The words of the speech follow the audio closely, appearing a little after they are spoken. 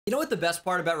You know what the best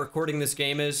part about recording this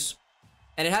game is?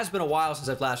 And it has been a while since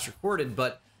I've last recorded,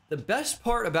 but the best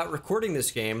part about recording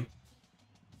this game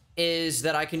is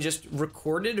that I can just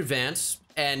record in advance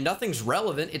and nothing's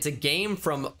relevant. It's a game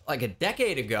from like a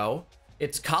decade ago.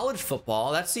 It's college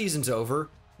football. That season's over.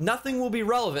 Nothing will be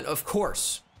relevant, of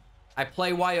course. I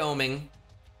play Wyoming,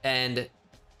 and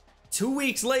 2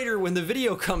 weeks later when the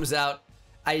video comes out,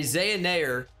 Isaiah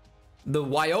Nayer, the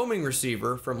Wyoming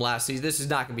receiver from last season, this is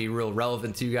not going to be real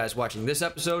relevant to you guys watching this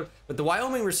episode, but the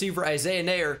Wyoming receiver Isaiah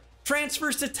Nayer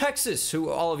transfers to Texas, who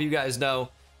all of you guys know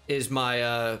is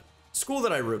my school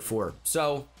that I root for.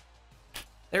 So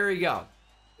there you go.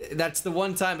 That's the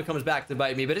one time it comes back to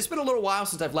bite me, but it's been a little while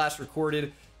since I've last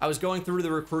recorded. I was going through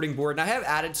the recruiting board, and I have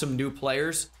added some new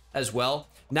players as well.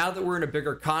 Now that we're in a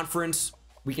bigger conference,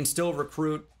 we can still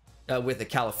recruit with the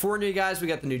California guys. We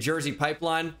got the New Jersey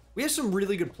pipeline. We have some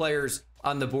really good players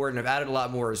on the board, and I've added a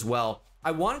lot more as well.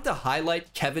 I wanted to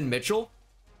highlight Kevin Mitchell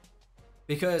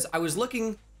because I was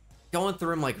going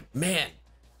through him like, man,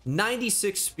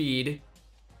 96 speed.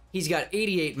 He's got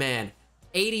 88 man,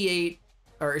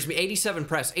 87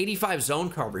 press, 85 zone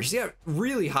coverage. He's got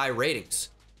really high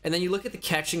ratings. And then you look at the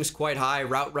catching is quite high,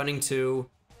 route running too.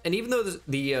 And even though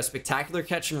the spectacular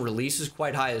catch and release is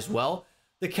quite high as well,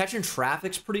 the catch and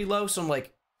traffic's pretty low. So I'm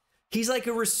like, he's like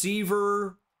a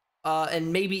receiver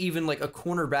and maybe even like a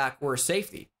cornerback or a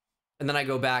safety. And then I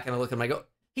go back and I look at him, I go,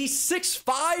 he's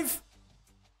 6'5".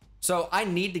 So I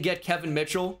need to get Kevin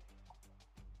Mitchell.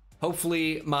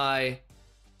 Hopefully my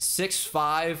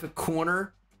 6'5"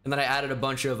 corner. And then I added a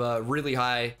bunch of really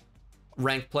high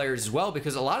ranked players as well,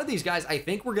 because a lot of these guys I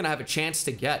think we're going to have a chance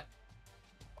to get.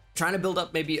 Trying to build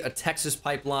up maybe a Texas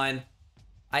pipeline.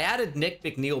 I added Nick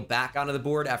McNeil back onto the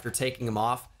board after taking him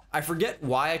off. I forget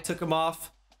why I took him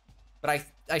off, but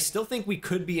I still think we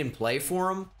could be in play for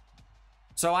him.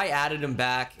 So I added him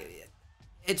back.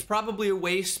 It's probably a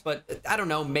waste, but I don't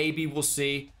know. Maybe we'll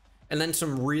see. And then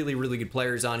some really, really good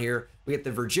players on here. We get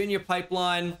the Virginia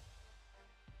pipeline.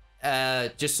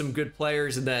 Just some good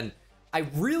players. And then I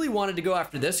really wanted to go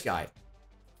after this guy.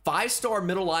 5-star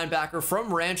middle linebacker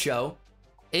from Rancho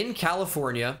in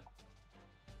California.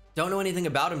 Don't know anything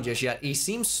about him just yet. He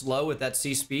seems slow with that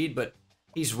C speed, but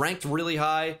he's ranked really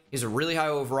high. He's a really high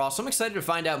overall. So I'm excited to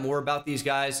find out more about these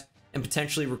guys and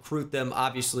potentially recruit them,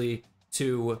 obviously,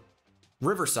 to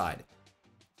Riverside.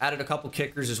 Added a couple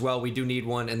kickers as well. We do need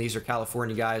one, and these are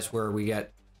California guys where we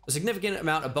get a significant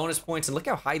amount of bonus points. And look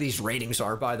how high these ratings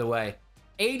are, by the way.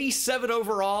 87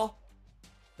 overall.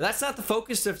 That's not the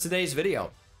focus of today's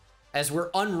video, as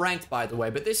we're unranked, by the way,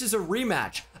 but this is a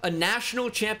rematch, a national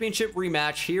championship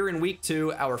rematch here in week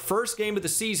 2, our first game of the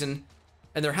season,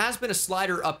 and there has been a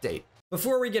slider update.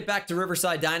 Before we get back to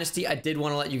Riverside Dynasty, I did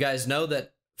want to let you guys know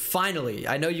that finally,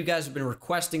 I know you guys have been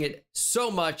requesting it so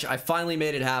much, I finally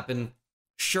made it happen.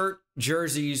 Shirt,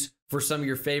 jerseys for some of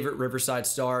your favorite Riverside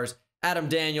stars, Adam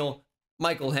Daniel,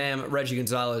 Michael Ham, Reggie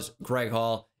Gonzalez, Greg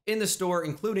Hall, in the store,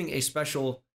 including a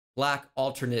special black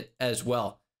alternate as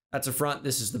well. That's the front.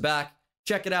 This is the back.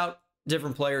 Check it out.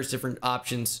 Different players, different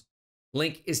options.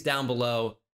 Link is down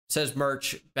below. It says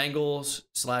merch,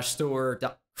 Bengals/store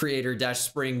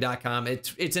creator-spring.com.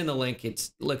 It's in the link. It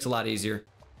looks a lot easier.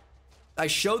 I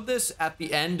showed this at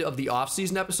the end of the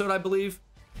off-season episode, I believe.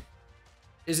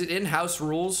 Is it in-house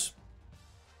rules?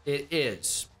 It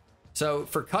is. So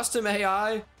for custom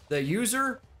AI, the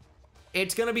user,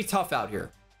 it's going to be tough out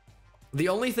here. The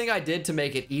only thing I did to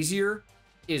make it easier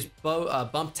is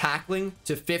bump tackling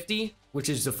to 50, which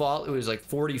is default. It was like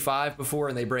 45 before,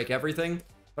 and they break everything.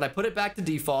 But I put it back to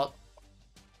default.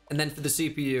 And then for the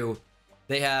CPU,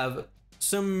 they have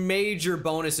some major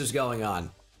bonuses going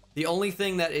on. The only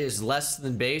thing that is less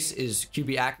than base is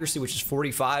QB accuracy, which is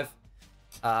 45.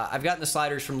 I've gotten the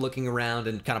sliders from looking around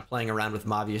and kind of playing around with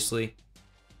them, obviously.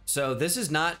 So this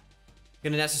is not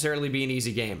going to necessarily be an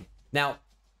easy game. Now,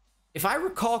 if I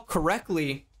recall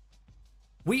correctly,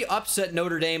 we upset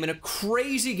Notre Dame in a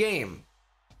crazy game.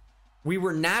 We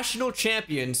were national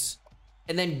champions,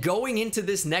 and then going into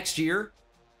this next year,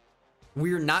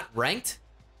 we're not ranked?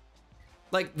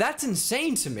 Like, that's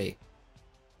insane to me.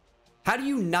 How do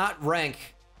you not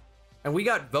rank? And we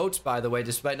got votes, by the way,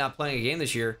 despite not playing a game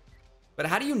this year. But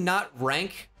how do you not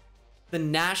rank the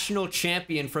national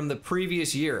champion from the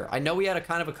previous year? I know we had a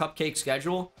kind of a cupcake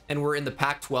schedule, and we're in the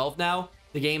Pac-12 now.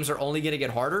 The games are only going to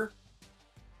get harder.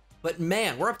 But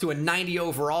man, we're up to a 90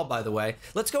 overall, by the way.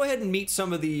 Let's go ahead and meet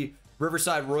some of the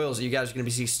Riverside Royals that you guys are going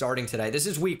to be starting today. This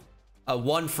is week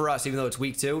 1 for us, even though it's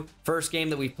week 2. First game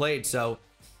that we've played, so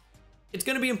it's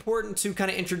going to be important to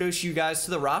kind of introduce you guys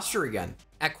to the roster again.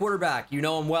 At quarterback, you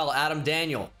know him well, Adam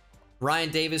Daniel.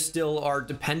 Ryan Davis still our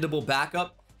dependable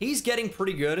backup. he's getting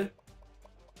pretty good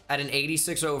at an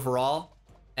 86 overall,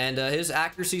 and his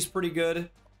accuracy is pretty good.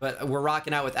 But we're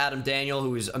rocking out with Adam Daniel, who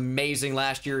was amazing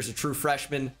last year as a true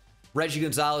freshman. Reggie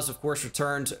Gonzalez, of course,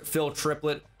 returns. Phil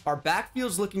Triplett. Our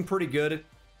backfield's looking pretty good.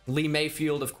 Lee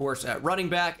Mayfield, of course, at running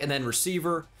back, and then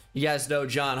receiver. You guys know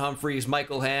John Humphreys,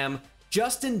 Michael Hamm,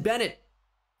 Justin Bennett,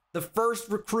 the first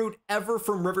recruit ever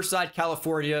from Riverside,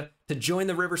 California to join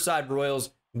the Riverside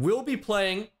Royals, will be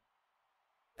playing,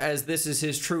 as this is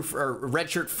his true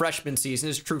redshirt freshman season,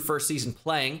 his true first season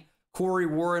playing. Corey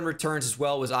Warren returns as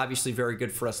well, was obviously very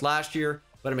good for us last year,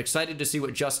 but I'm excited to see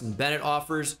what Justin Bennett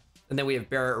offers. And then we have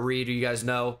Barrett Reed, who you guys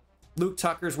know. Luke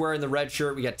Tucker's wearing the red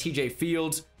shirt. We got TJ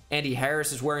Fields. Andy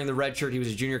Harris is wearing the red shirt. He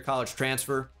was a junior college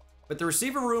transfer. But the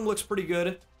receiver room looks pretty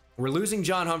good. We're losing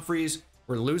John Humphreys.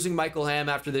 We're losing Michael Hamm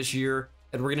after this year.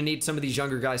 And we're going to need some of these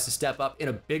younger guys to step up in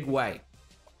a big way.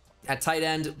 At tight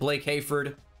end, Blake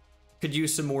Hayford could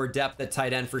use some more depth at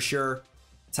tight end for sure.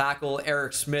 Tackle,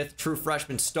 Eric Smith, true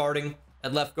freshman starting.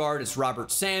 At left guard, it's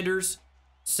Robert Sanders.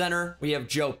 Center, we have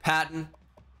Joe Patton.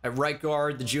 At right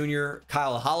guard, the junior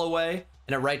Kyle Holloway.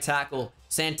 And at right tackle,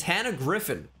 Santana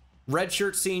Griffin.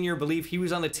 Redshirt senior, believe he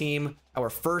was on the team our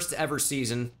first ever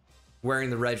season wearing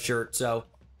the red shirt. So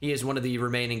he is one of the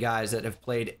remaining guys that have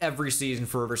played every season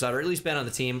for Riverside, or at least been on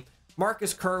the team.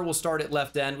 Marcus Kerr will start at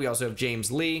left end. We also have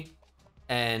James Lee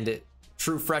and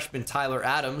true freshman Tyler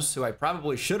Adams, who I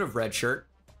probably should have redshirt,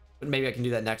 but maybe I can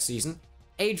do that next season.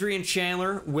 Adrian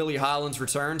Chandler, Willie Hollins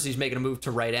returns. He's making a move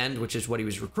to right end, which is what he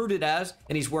was recruited as,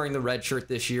 and he's wearing the red shirt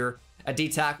this year. At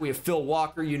D-tackle, we have Phil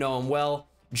Walker. You know him well.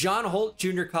 John Holt,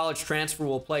 junior college transfer,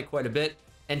 will play quite a bit.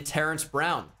 And Terrence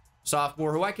Brown,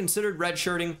 sophomore, who I considered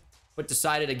redshirting, but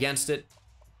decided against it.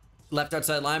 Left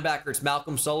outside linebacker, it's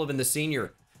Malcolm Sullivan, the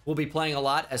senior. Will be playing a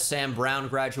lot as Sam Brown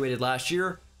graduated last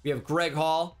year. We have Greg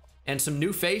Hall and some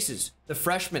new faces. The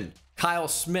freshman, Kyle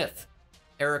Smith.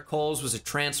 Eric Coles was a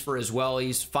transfer as well.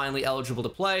 He's finally eligible to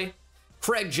play.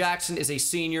 Craig Jackson is a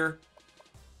senior.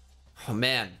 Oh,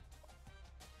 man.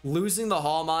 Losing the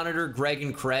hall monitor, Greg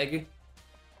and Craig.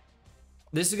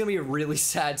 This is going to be a really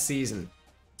sad season.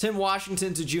 Tim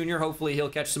Washington's a junior. Hopefully he'll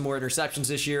catch some more interceptions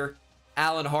this year.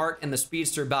 Alan Hart and the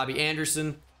speedster Bobby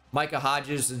Anderson. Micah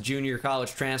Hodges, the junior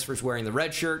college transfers, wearing the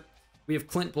red shirt. We have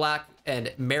Clint Black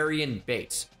and Marion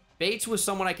Bates. Bates was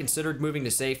someone I considered moving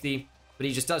to safety, but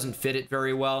he just doesn't fit it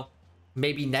very well.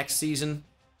 Maybe next season.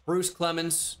 Bruce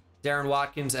Clemens, Darren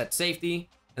Watkins at safety.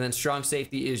 And then strong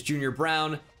safety is Junior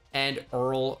Brown and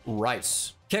Earl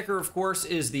Rice. Kicker, of course,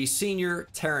 is the senior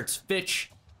Terrence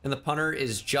Fitch. And the punter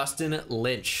is Justin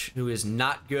Lynch, who is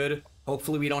not good.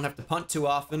 Hopefully we don't have to punt too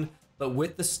often. But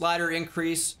with the slider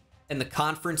increase and the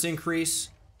conference increase,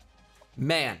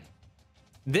 man,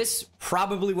 this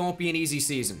probably won't be an easy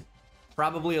season.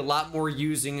 Probably a lot more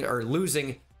using or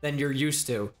losing than you're used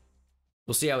to.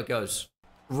 We'll see how it goes.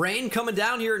 Rain coming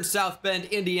down here in South Bend,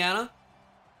 Indiana.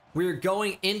 We're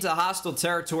going into hostile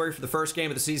territory for the first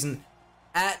game of the season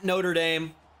at Notre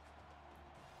Dame.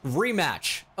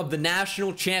 Rematch of the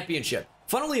national championship.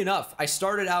 Funnily enough, I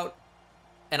started out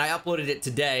and I uploaded it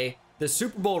today. The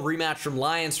Super Bowl rematch from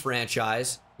Lions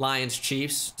franchise, Lions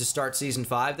Chiefs, to start season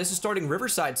 5. This is starting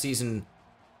Riverside season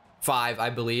 5, I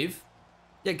believe.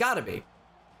 Yeah, gotta be.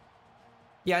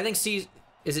 Yeah, I think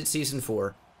is it season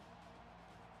 4?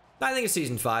 I think it's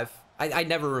season 5. I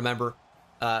never remember.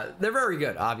 They're very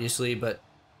good, obviously, but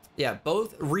yeah,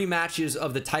 both rematches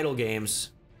of the title games.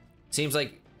 Seems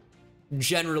like,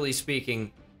 generally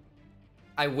speaking,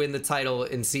 I win the title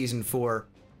in season 4,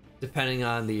 depending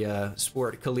on the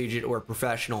sport, collegiate or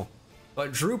professional.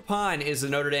 But Drew Pine is the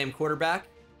Notre Dame quarterback.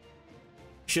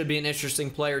 Should be an interesting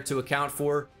player to account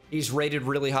for. He's rated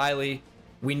really highly.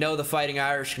 We know the Fighting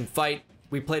Irish can fight.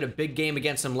 We played a big game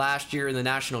against them last year in the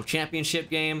national championship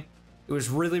game. It was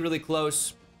really, really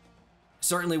close.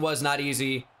 Certainly was not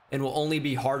easy and will only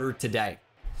be harder today.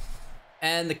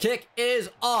 And the kick is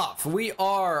off. We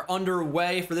are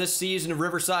underway for this season of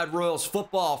Riverside Royals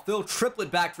football. Phil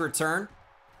Triplett back to return.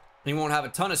 He won't have a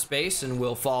ton of space and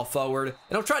will fall forward. And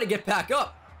he'll try to get back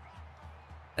up.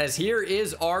 As here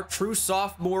is our true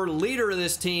sophomore leader of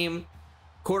this team,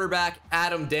 quarterback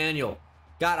Adam Daniel.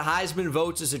 Got Heisman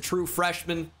votes as a true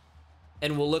freshman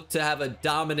and will look to have a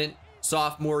dominant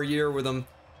sophomore year with him.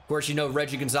 Of course, you know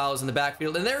Reggie Gonzalez in the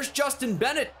backfield. And there's Justin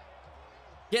Bennett.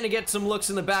 Gonna get some looks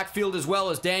in the backfield as well,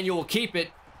 as Daniel will keep it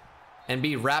and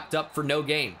be wrapped up for no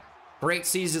gain. Great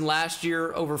season last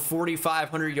year, over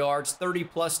 4,500 yards,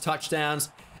 30-plus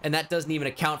touchdowns, and that doesn't even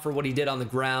account for what he did on the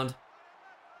ground.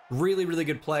 Really, really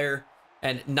good player,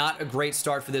 and not a great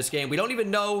start for this game. We don't even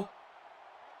know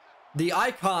the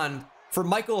icon for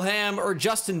Michael Hamm or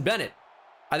Justin Bennett.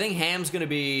 I think Ham's going to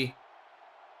be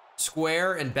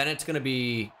square, and Bennett's going to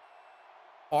be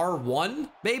R1,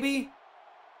 maybe?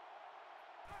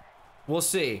 We'll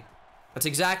see. That's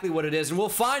exactly what it is, and we'll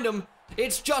find him.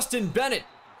 It's Justin Bennett,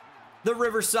 the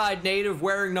Riverside native,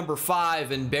 wearing number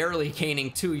 5 and barely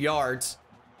gaining 2 yards.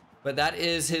 But that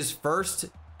is his first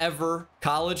ever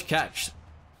college catch.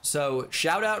 So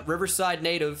shout out Riverside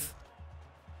native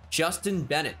Justin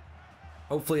Bennett.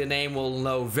 Hopefully a name we'll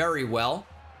know very well.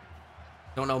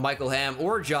 Don't know Michael Ham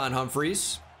or John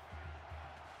Humphreys,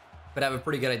 but I have a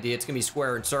pretty good idea. It's going to be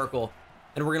square and circle.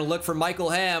 And we're going to look for Michael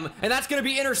Ham, and that's going to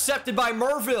be intercepted by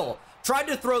Merville. Tried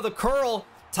to throw the curl,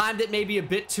 timed it maybe a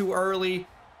bit too early,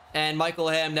 and Michael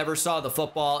Ham never saw the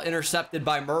football. Intercepted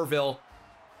by Merville,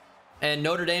 and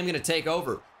Notre Dame going to take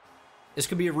over. This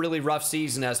could be a really rough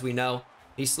season, as we know.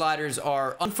 These sliders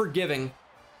are unforgiving,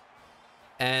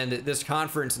 and this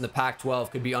conference in the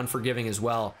Pac-12 could be unforgiving as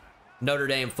well. Notre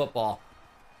Dame football.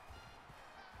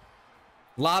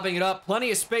 Lobbing it up, plenty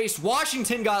of space.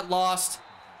 Washington got lost,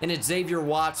 and it's Xavier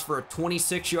Watts for a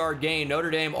 26-yard gain.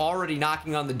 Notre Dame already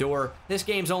knocking on the door. This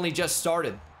game's only just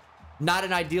started. Not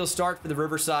an ideal start for the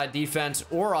Riverside defense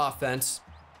or offense.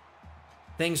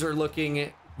 Things are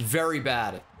looking very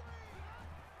bad.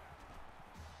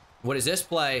 What is this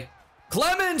play?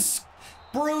 Clemens!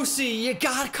 Brucey, you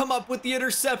gotta come up with the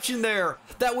interception there.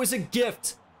 That was a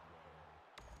gift.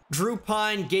 Drew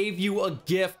Pine gave you a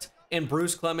gift, and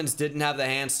Bruce Clemens didn't have the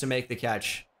hands to make the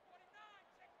catch.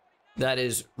 That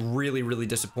is really, really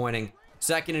disappointing.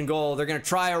 2nd and goal. They're going to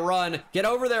try a run. Get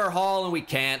over there, Hall, and we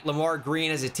can't. Lamar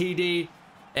Green has a TD,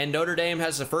 and Notre Dame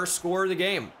has the first score of the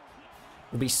game.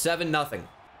 It'll be 7-0.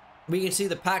 We can see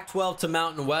the Pac-12 to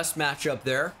Mountain West matchup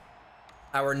there.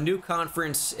 Our new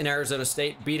conference in Arizona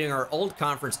State beating our old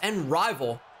conference and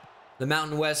rival, the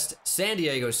Mountain West San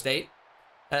Diego State.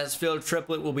 As Field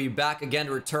Triplet will be back again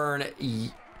to return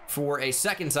for a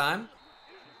second time.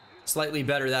 Slightly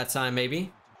better that time,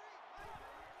 maybe.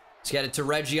 Let's get it to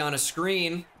Reggie on a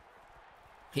screen.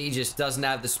 He just doesn't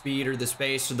have the speed or the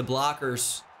space or the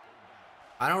blockers.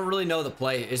 I don't really know the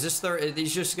play. Is this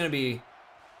these just going to be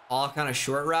all kind of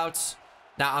short routes?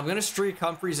 Now, I'm going to streak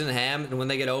Humphreys and Ham, and when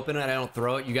they get open and I don't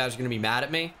throw it, you guys are going to be mad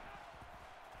at me.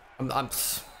 I'm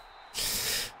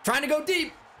trying to go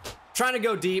deep. Trying to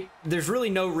go deep. There's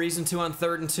really no reason to on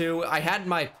 3rd and 2. I had in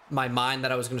my mind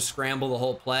that I was going to scramble the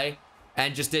whole play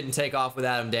and just didn't take off with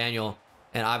Adam Daniel.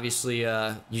 And obviously,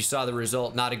 you saw the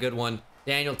result. Not a good one.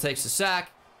 Daniel takes the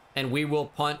sack, and we will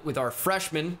punt with our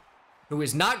freshman, who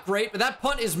is not great, but that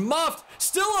punt is muffed.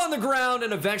 Still on the ground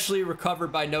and eventually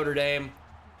recovered by Notre Dame.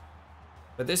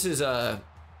 But this is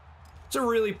it's a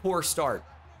really poor start.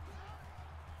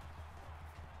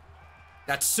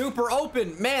 That's super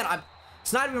open. Man,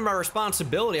 it's not even my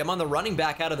responsibility. I'm on the running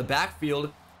back out of the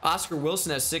backfield. Oscar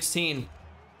Wilson has 16.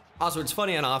 Also, it's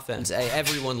funny on offense.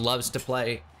 Everyone loves to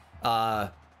play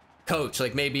coach.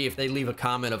 Like, maybe if they leave a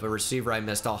comment of a receiver I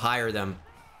missed, I'll hire them.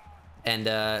 And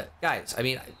guys, I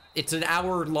mean, it's an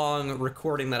hour-long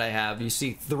recording that I have. You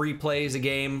see 3 plays a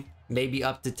game, maybe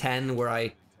up to 10, where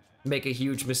I make a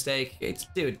huge mistake.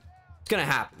 Dude, it's gonna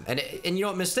happen. And you know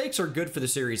what? Mistakes are good for the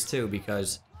series too,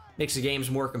 because it makes the games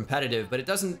more competitive. But it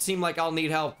doesn't seem like I'll need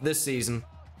help this season.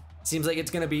 It seems like it's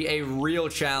gonna be a real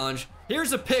challenge.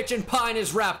 Here's a pitch, and Pine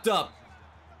is wrapped up.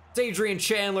 It's Adrian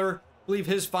Chandler. I believe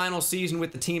his final season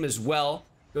with the team as well.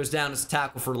 Goes down as a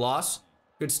tackle for loss.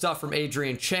 Good stuff from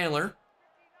Adrian Chandler.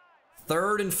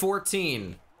 3rd and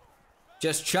 14.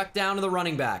 Just check down to the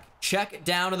running back. Check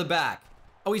down to the back.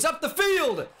 Oh, he's up the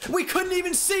field. We couldn't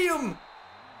even see him.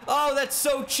 Oh, that's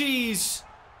so cheese.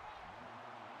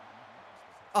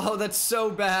 Oh, that's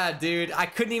so bad, dude. I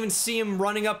couldn't even see him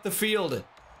running up the field.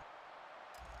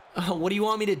 Oh, what do you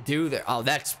want me to do there? Oh,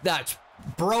 that's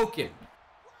broken.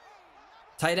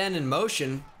 Tight end in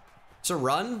motion. It's a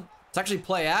run. It's actually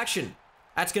play action.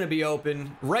 That's going to be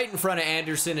open right in front of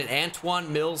Anderson, and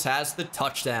Antoine Mills has the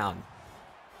touchdown.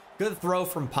 Good throw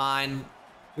from Pine,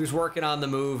 who's working on the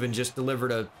move and just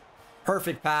delivered a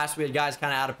perfect pass. We had guys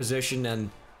kind of out of position,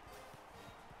 and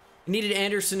needed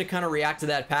Anderson to kind of react to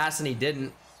that pass, and he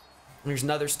didn't. There's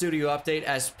another studio update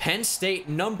as Penn State,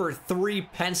 number 3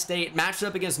 Penn State, matched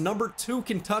up against number 2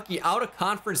 Kentucky, out of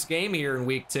conference game here in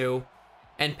week 2.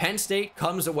 And Penn State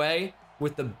comes away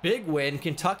with the big win.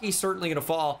 Kentucky's certainly going to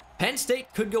fall. Penn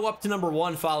State could go up to number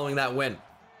 1 following that win.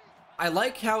 I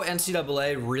like how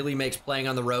NCAA really makes playing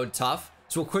on the road tough.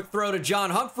 So a quick throw to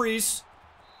John Humphreys.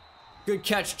 Good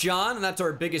catch, John. And that's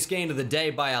our biggest gain of the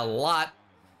day by a lot.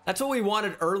 That's what we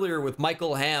wanted earlier with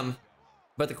Michael Ham.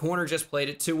 But the corner just played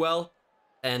it too well.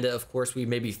 And of course, we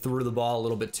maybe threw the ball a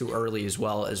little bit too early as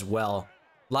well. A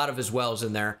lot of as wells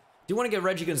in there. Do want to get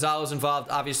Reggie Gonzalez involved,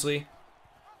 obviously.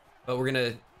 But we're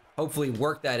going to hopefully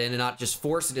work that in and not just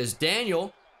force it, as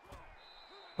Daniel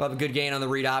will have a good gain on the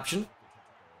read option.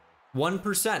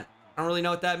 1%. I don't really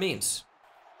know what that means.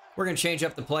 We're going to change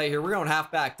up the play here. We're going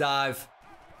halfback dive.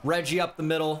 Reggie up the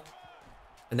middle.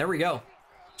 And there we go.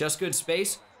 Just good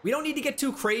space. We don't need to get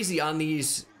too crazy on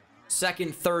these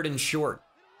second, third, and short.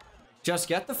 Just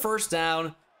get the first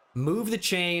down, move the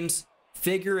chains,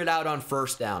 figure it out on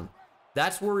first down.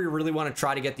 That's where we really want to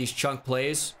try to get these chunk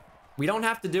plays. We don't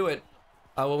have to do it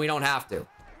when we don't have to.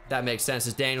 That makes sense,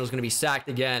 as Daniel's going to be sacked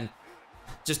again.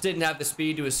 Just didn't have the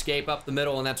speed to escape up the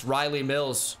middle, and that's Riley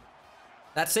Mills.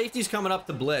 That safety's coming up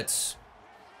to blitz.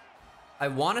 I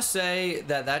want to say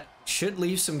that that should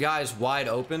leave some guys wide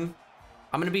open.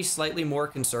 I'm going to be slightly more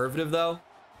conservative, though.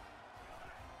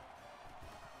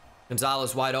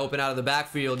 Gonzalez wide open out of the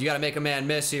backfield. You got to make a man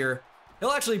miss here.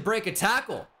 He'll actually break a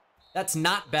tackle. That's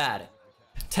not bad.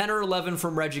 10 or 11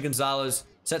 from Reggie Gonzalez.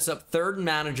 Sets up third and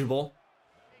manageable.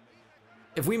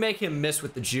 If we make him miss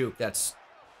with the juke, that's,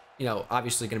 you know,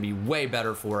 obviously going to be way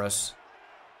better for us.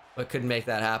 But couldn't make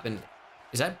that happen.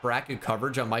 Is that bracket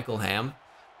coverage on Michael Ham?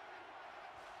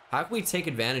 How can we take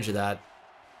advantage of that?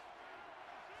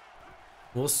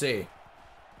 We'll see.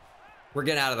 We're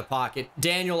getting out of the pocket.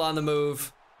 Daniel on the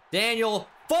move. Daniel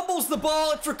fumbles the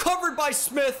ball. It's recovered by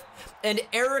Smith. And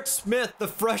Eric Smith, the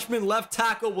freshman left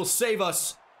tackle, will save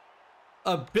us.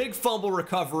 A big fumble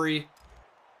recovery.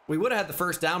 We would have had the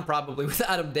first down probably with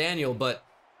Adam Daniel, but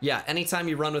yeah, anytime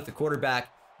you run with the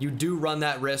quarterback, you do run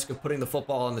that risk of putting the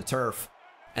football on the turf.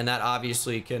 And that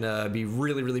obviously can be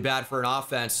really, really bad for an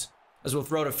offense. As we'll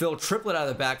throw to Phil Triplett out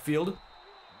of the backfield.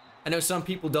 I know some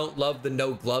people don't love the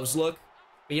no gloves look,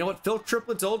 but you know what? Phil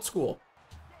Triplett's old school.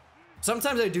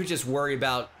 Sometimes I do just worry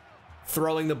about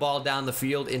throwing the ball down the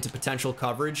field into potential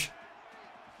coverage.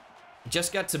 It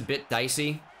just gets a bit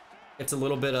dicey. It's a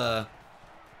little bit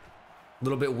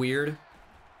weird.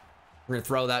 We're gonna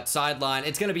throw that sideline.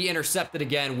 It's gonna be intercepted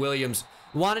again. Williams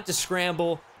wanted to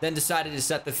scramble, then decided to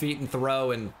set the feet and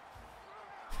throw, and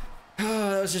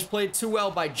that was just played too well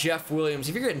by Jeff Williams.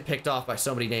 If you're getting picked off by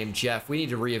somebody named Jeff, we need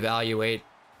to reevaluate.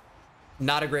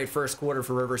 Not a great first quarter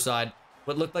for Riverside.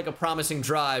 What looked like a promising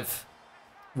drive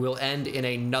will end in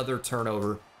another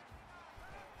turnover.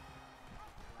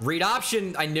 Read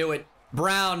option. I knew it.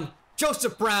 Brown.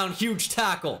 Joseph Brown. Huge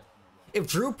tackle. If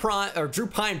Drew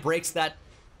Pine breaks that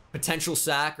potential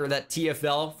sack or that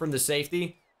TFL from the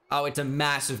safety, oh, it's a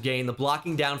massive gain. The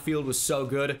blocking downfield was so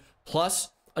good.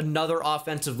 Plus, another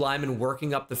offensive lineman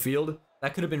working up the field.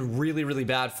 That could have been really, really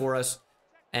bad for us.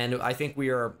 And I think we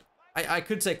are, I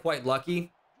could say quite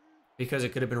lucky, because it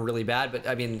could have been really bad. But,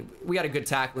 I mean, we got a good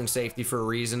tackling safety for a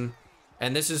reason.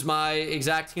 And this is my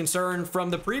exact concern from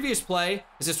the previous play,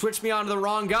 is it switched me onto the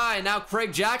wrong guy. And now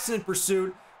Craig Jackson in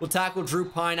pursuit will tackle Drew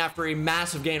Pine after a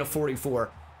massive gain of 44.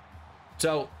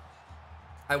 So,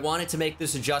 I wanted to make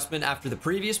this adjustment after the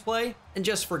previous play and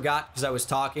just forgot because I was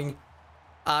talking.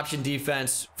 Option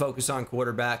defense, focus on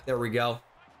quarterback. There we go.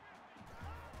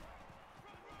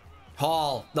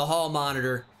 Hall, the Hall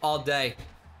monitor, all day.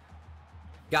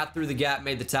 Got through the gap,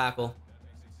 made the tackle.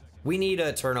 We need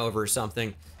a turnover or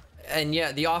something. And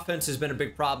yeah, the offense has been a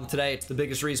big problem today. It's the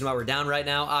biggest reason why we're down right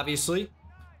now, obviously.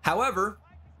 However,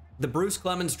 the Bruce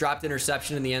Clemens dropped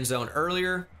interception in the end zone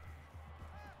earlier.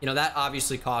 You know, that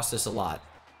obviously cost us a lot.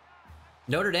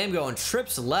 Notre Dame going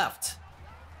trips left.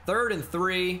 3rd and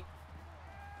 3.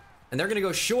 And they're going to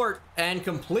go short and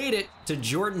complete it to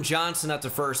Jordan Johnson. That's a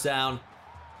first down.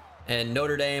 And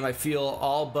Notre Dame, I feel,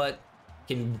 all but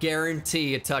can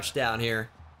guarantee a touchdown here.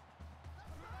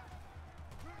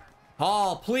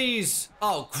 Hall, please.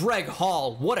 Oh, Greg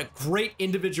Hall. What a great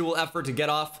individual effort to get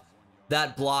off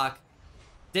that block.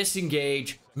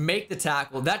 Disengage. Make the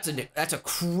tackle. That's a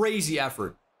crazy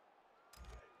effort.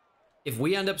 If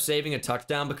we end up saving a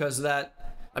touchdown because of that,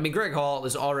 I mean, Greg Hall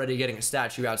is already getting a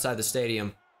statue outside the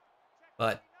stadium.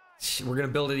 But we're going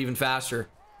to build it even faster.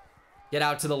 Get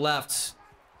out to the left.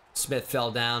 Smith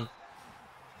fell down.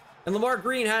 And Lamar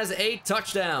Green has a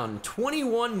touchdown.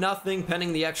 21-0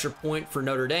 pending the extra point for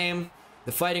Notre Dame.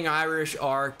 The Fighting Irish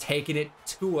are taking it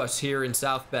to us here in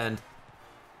South Bend.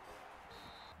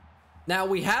 Now,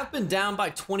 we have been down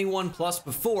by 21 plus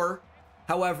before.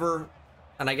 However,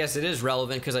 and I guess it is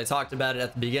relevant because I talked about it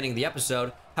at the beginning of the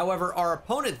episode. However, our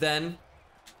opponent then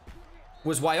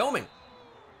was Wyoming.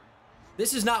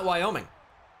 This is not Wyoming.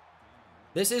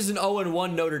 This is an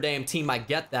 0-1 Notre Dame team, I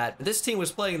get that. But this team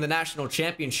was playing the national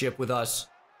championship with us,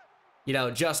 you know,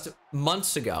 just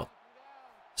months ago.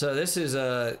 So this is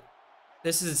a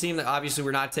team that obviously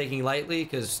we're not taking lightly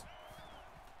because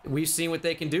we've seen what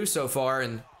they can do so far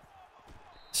and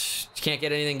can't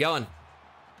get anything going.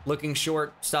 Looking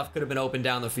short, stuff could have been open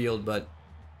down the field, but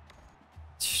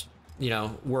you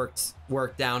know,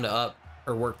 worked down to up,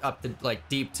 or worked up to like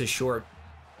deep to short,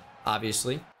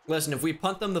 obviously. Listen, if we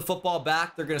punt them the football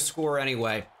back, they're going to score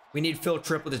anyway. We need Phil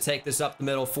Triplett to take this up the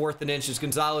middle. 4th and inches.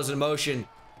 Gonzalez in motion.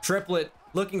 Triplett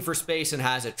looking for space and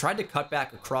has it. Tried to cut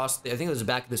back across. I think it was the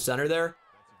back of the center there.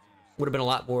 Would have been a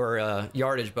lot more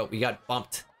yardage, but we got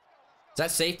bumped. Is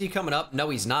that safety coming up? No,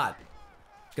 he's not.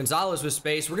 Gonzalez with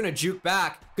space. We're going to juke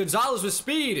back. Gonzalez with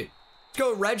speed. Let's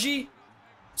go, Reggie.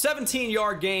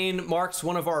 17-yard gain marks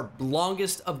one of our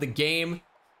longest of the game.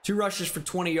 2 rushes for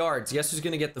 20 yards. Guess who's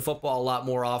going to get the football a lot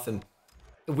more often?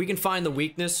 If we can find the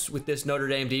weakness with this Notre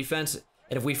Dame defense,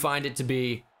 and if we find it to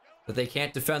be that they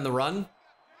can't defend the run,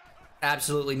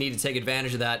 absolutely need to take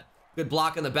advantage of that. Good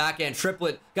block on the back end.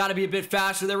 Triplett got to be a bit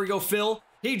faster. There we go, Phil.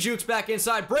 He jukes back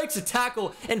inside, breaks a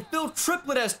tackle, and Phil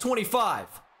Triplett has 25.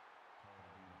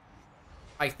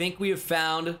 I think we have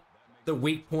found the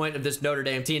weak point of this Notre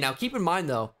Dame team. Now, keep in mind,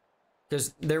 though,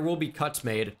 because there will be cuts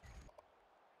made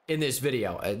in this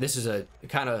video. This is a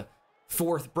kind of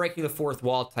breaking the fourth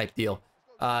wall type deal.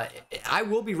 I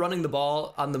will be running the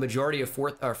ball on the majority of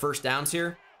first downs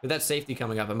here. With that safety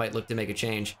coming up, I might look to make a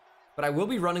change. But I will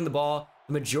be running the ball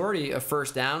the majority of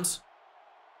first downs.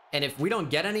 And if we don't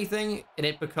get anything and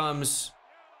it becomes,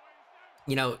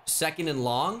 you know, 2nd and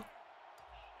long,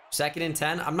 2nd and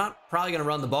 10, I'm not probably going to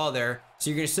run the ball there. So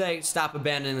you're going to say, stop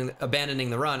abandoning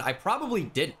the run. I probably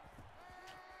didn't.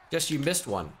 Just you missed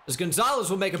one. As Gonzalez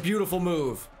will make a beautiful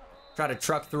move. Try to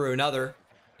truck through another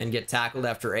and get tackled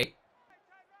after 8.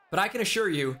 But I can assure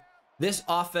you, this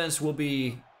offense will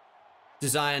be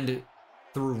designed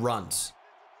through runs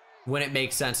when it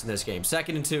makes sense in this game.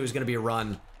 2nd and 2 is going to be a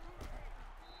run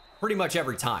pretty much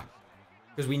every time.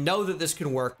 Because we know that this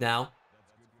can work now.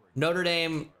 Notre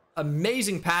Dame,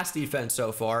 amazing pass defense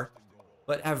so far,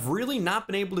 but have really not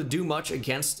been able to do much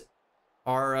against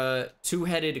our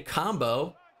two-headed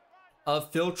combo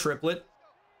of Phil Triplett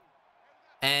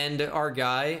and our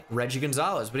guy, Reggie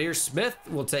Gonzalez. But here, Smith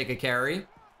will take a carry.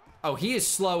 Oh, he is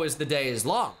slow as the day is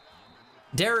long.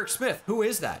 Derek Smith, who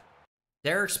is that?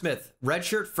 Derek Smith,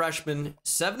 redshirt freshman,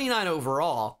 79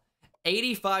 overall,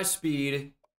 85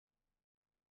 speed.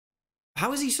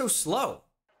 How is he so slow?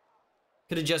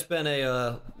 Could have just been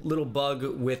a little bug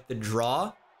with the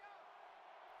draw.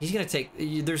 He's going to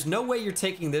take... There's no way you're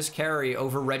taking this carry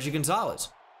over Reggie Gonzalez.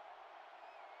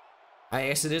 I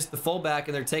guess it is the fullback,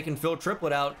 and they're taking Phil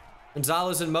Triplett out.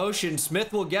 Gonzalez in motion.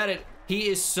 Smith will get it. He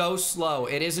is so slow.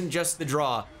 It isn't just the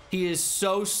draw. He is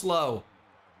so slow.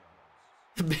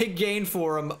 Big gain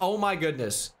for him. Oh my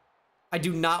goodness. I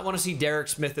do not want to see Derek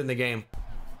Smith in the game.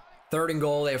 3rd and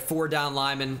goal. They have 4 down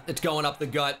linemen. It's going up the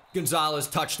gut. Gonzalez,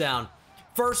 touchdown.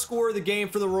 First score of the game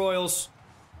for the Royals.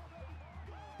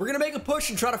 We're going to make a push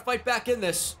and try to fight back in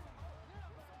this.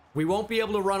 We won't be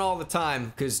able to run all the time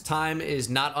because time is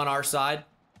not on our side.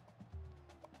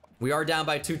 We are down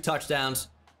by 2 touchdowns.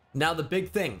 Now the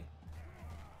big thing.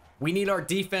 We need our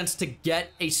defense to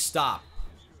get a stop.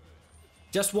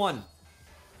 Just one.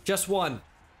 Just one.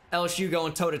 LSU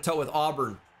going toe-to-toe with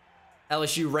Auburn.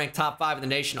 LSU ranked top 5 in the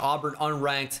nation. Auburn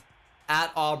unranked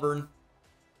at Auburn.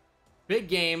 Big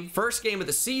game. First game of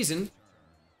the season.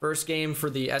 First game for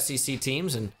the SEC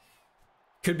teams, and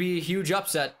could be a huge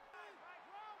upset.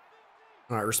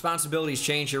 All right, responsibilities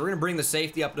change here. We're going to bring the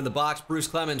safety up into the box. Bruce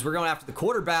Clemens, we're going after the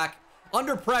quarterback.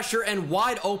 Under pressure and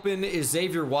wide open is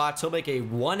Xavier Watts. He'll make a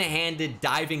one-handed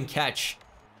diving catch.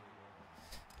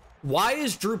 Why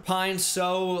is Drew Pine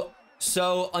so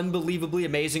unbelievably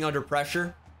amazing under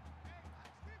pressure?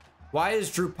 Why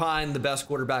is Drew Pine the best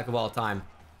quarterback of all time?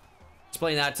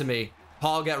 Explain that to me.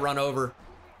 Hall got run over.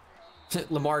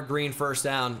 Lamar Green first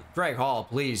down. Greg Hall,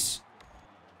 please.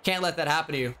 Can't let that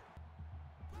happen to you.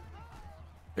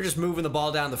 They're just moving the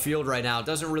ball down the field right now. It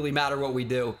doesn't really matter what we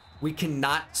do. We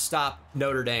cannot stop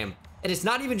Notre Dame. And it's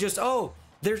not even just, oh,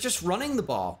 they're just running the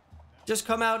ball. Just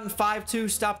come out and 5-2,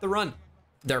 stop the run.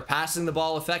 They're passing the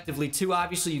ball effectively too.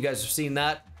 Obviously, you guys have seen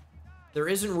that. There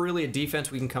isn't really a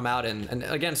defense we can come out in. And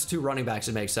against 2 running backs,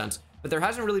 it makes sense. But there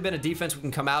hasn't really been a defense we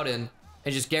can come out in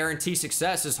and just guarantee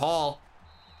success as Hall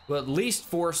will at least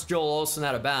force Joel Olsen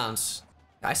out of bounds.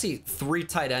 I see 3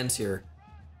 tight ends here.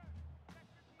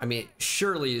 I mean,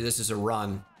 surely this is a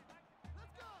run.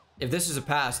 If this is a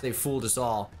pass, they fooled us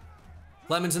all.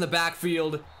 Clemens in the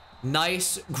backfield.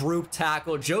 Nice group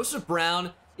tackle. Joseph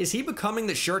Brown, is he becoming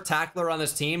the sure tackler on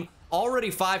this team?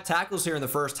 Already 5 tackles here in the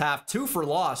first half. 2 for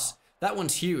loss. That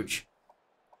one's huge.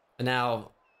 And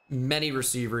now, many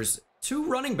receivers. 2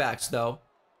 running backs, though,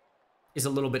 is a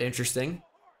little bit interesting.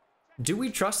 Do we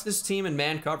trust this team in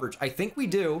man coverage? I think we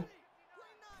do.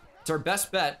 It's our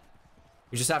best bet.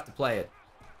 We just have to play it.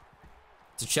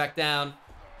 It's a check down.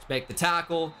 Let's make the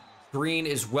tackle. Green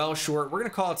is well short. We're going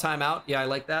to call a timeout. Yeah, I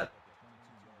like that.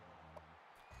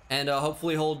 And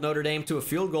hopefully hold Notre Dame to a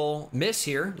field goal miss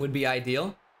here would be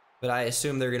ideal. But I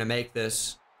assume they're going to make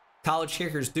this. College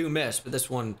kickers do miss, but this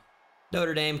one,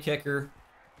 Notre Dame kicker,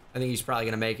 I think he's probably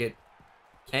going to make it.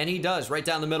 And he does, right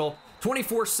down the middle.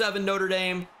 24-7 Notre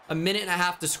Dame, a minute and a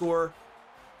half to score.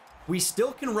 We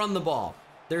still can run the ball.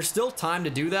 There's still time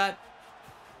to do that.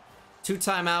 2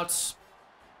 timeouts.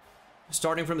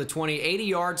 Starting from the 20, 80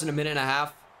 yards in a minute and a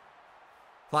half.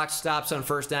 Clock stops on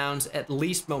first downs, at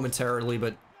least momentarily,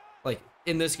 but like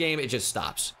in this game, it just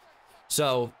stops.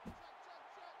 So,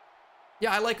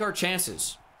 yeah, I like our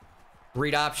chances.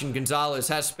 Read option, Gonzalez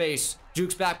has space,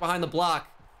 jukes back behind the block,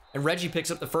 and Reggie picks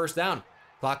up the first down.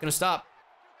 Clock gonna stop.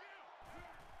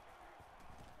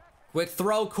 Quick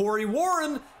throw, Corey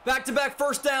Warren, back-to-back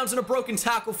first downs and a broken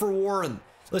tackle for Warren.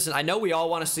 Listen, I know we all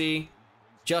want to see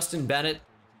Justin Bennett.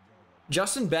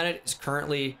 Justin Bennett is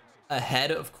currently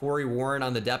ahead of Corey Warren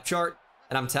on the depth chart,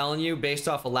 and I'm telling you, based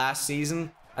off of last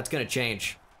season, that's gonna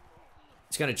change.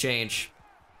 It's gonna change.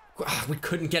 We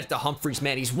couldn't get it to Humphries,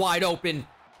 man. He's wide open.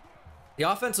 The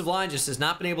offensive line just has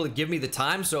not been able to give me the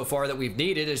time so far that we've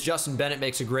needed as Justin Bennett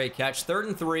makes a great catch. 3rd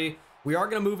and 3. We are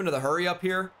going to move into the hurry up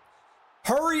here.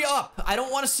 Hurry up! I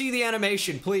don't want to see the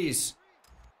animation, please.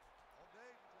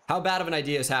 How bad of an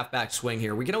idea is halfback swing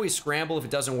here? We can always scramble if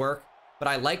it doesn't work, but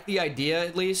I like the idea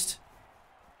at least.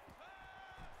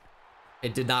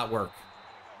 It did not work.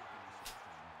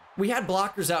 We had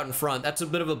blockers out in front. That's a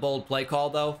bit of a bold play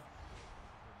call, though.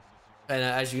 And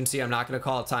as you can see, I'm not going to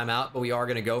call a timeout, but we are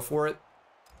going to go for it.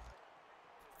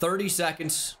 30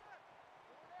 seconds.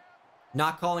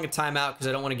 Not calling a timeout because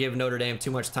I don't want to give Notre Dame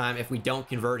too much time if we don't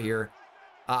convert here.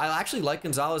 I actually like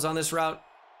Gonzalez on this route.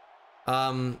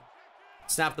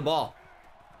 Snap the ball.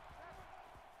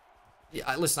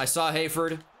 Yeah, listen, I saw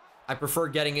Hayford. I prefer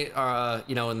getting it,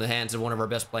 you know, in the hands of one of our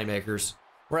best playmakers.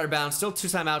 We're out of bounds. Still 2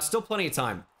 timeouts. Still plenty of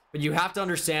time. But you have to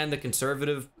understand the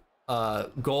conservative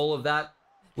goal of that,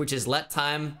 which is let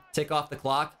time tick off the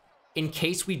clock. In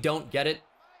case we don't get it,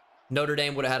 Notre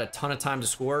Dame would have had a ton of time to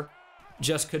score.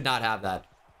 Just could not have that.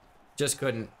 Just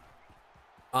couldn't.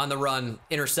 On the run,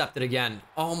 intercepted again.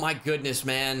 Oh my goodness,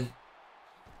 man.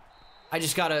 I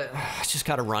just gotta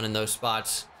run in those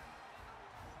spots.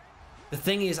 The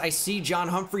thing is, I see John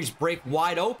Humphries break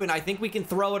wide open. I think we can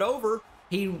throw it over.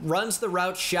 He runs the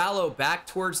route shallow back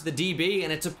towards the DB,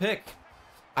 and it's a pick.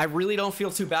 I really don't feel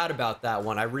too bad about that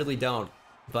one. I really don't.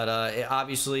 But it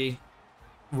obviously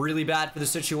really bad for the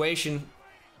situation.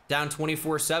 Down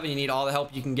 24-7, you need all the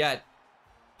help you can get.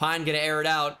 Pine gonna air it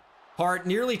out. Hart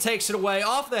nearly takes it away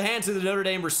off the hands of the Notre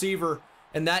Dame receiver,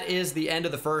 and that is the end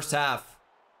of the first half.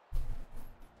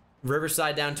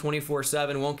 Riverside down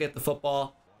 24-7, won't get the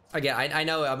football. Again, I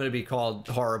know I'm gonna be called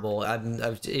horrible.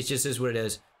 It just is what it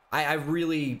is. I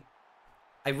really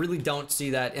don't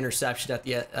see that interception at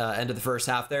the end of the first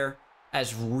half there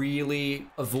as really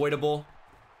avoidable.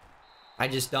 I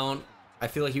just don't. I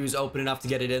feel like he was open enough to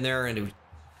get it in there, and it was,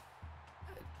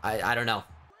 I don't know.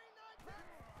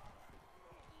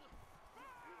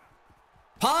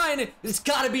 Pine! It's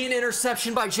got to be an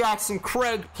interception by Jackson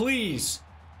Craig, please.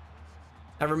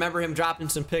 I remember him dropping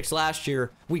some picks last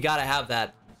year. We got to have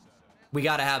that. We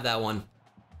got to have that one.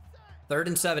 3rd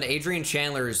and 7. Adrian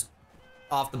Chandler is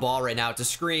off the ball right now. It's a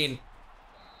screen.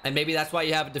 And maybe that's why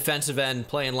you have a defensive end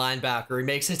playing linebacker. He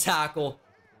makes a tackle.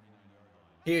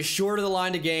 He is short of the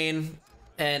line to gain.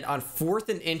 And on 4th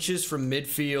and inches from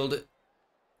midfield,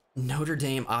 Notre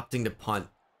Dame opting to punt.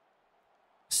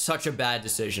 Such a bad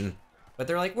decision. But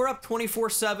they're like, we're up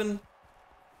 24-7.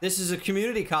 This is a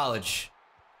community college.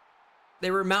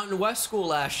 They were Mountain West School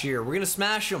last year. We're going to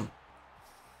smash them.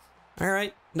 All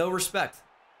right. No respect.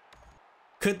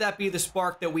 Could that be the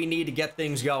spark that we need to get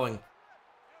things going?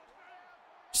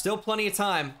 Still plenty of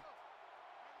time.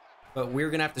 But we're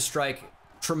going to have to strike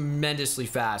tremendously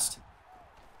fast.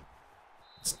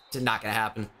 It's not going to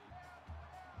happen.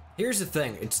 Here's the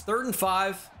thing. It's 3rd and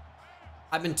 5.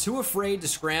 I've been too afraid to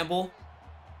scramble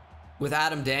with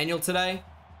Adam Daniel today.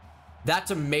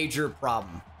 That's a major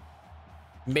problem.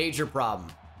 Major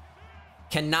problem.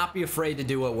 Cannot be afraid to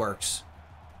do what works.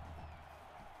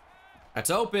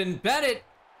 That's open. Bennett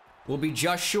will be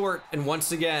just short. And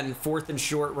once again, 4th and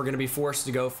short. We're going to be forced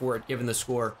to go for it, given the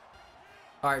score.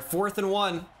 All right, 4th and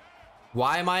 1.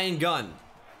 Why am I in gun?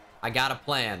 I got a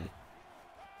plan.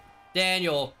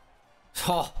 Daniel.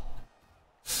 Oh,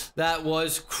 that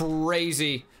was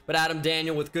crazy. But Adam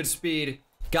Daniel with good speed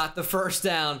got the first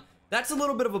down. That's a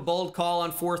little bit of a bold call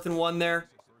on 4th and 1 there.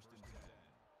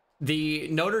 The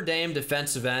Notre Dame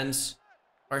defensive ends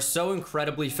are so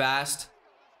incredibly fast.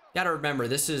 Got to remember,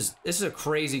 this is a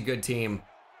crazy good team.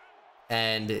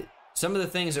 And some of the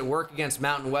things that work against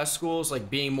Mountain West schools, like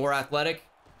being more athletic,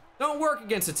 don't work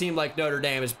against a team like Notre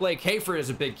Dame, as Blake Hayford is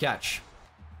a big catch.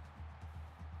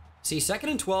 See,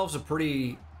 2nd and 12 is a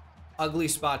pretty ugly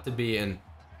spot to be in,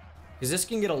 because this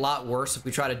can get a lot worse if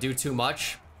we try to do too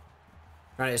much.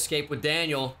 Trying to escape with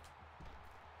Daniel.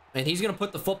 And he's going to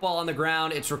put the football on the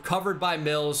ground. It's recovered by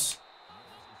Mills.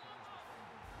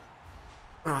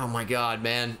 Oh my God,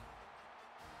 man.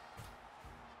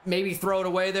 Maybe throw it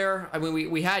away there. I mean,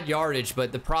 we had yardage,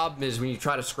 but the problem is when you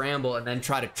try to scramble and then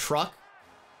try to truck,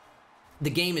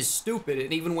 the game is stupid.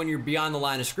 And even when you're beyond the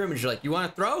line of scrimmage, you're like, you want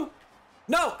to throw?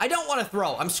 No, I don't want to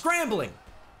throw. I'm scrambling.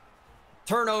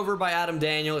 Turnover by Adam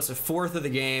Daniel. It's the 4th of the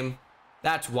game.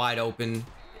 That's wide open.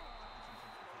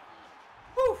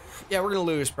 Whew. Yeah, we're going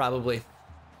to lose probably.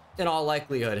 In all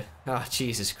likelihood. Oh,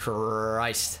 Jesus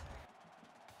Christ.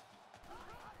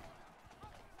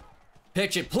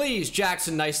 Pitch it, please,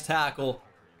 Jackson. Nice tackle.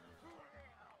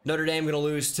 Notre Dame going to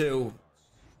lose too.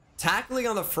 Tackling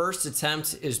on the first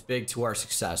attempt is big to our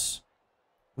success.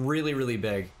 Really, really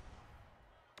big.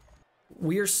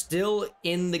 We are still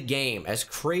in the game. As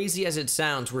crazy as it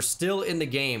sounds, we're still in the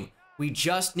game. We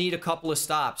just need a couple of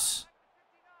stops.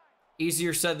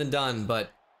 Easier said than done,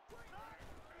 but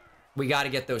we got to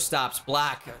get those stops.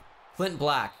 Black, Clint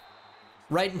Black,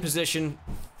 right in position.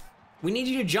 We need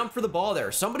you to jump for the ball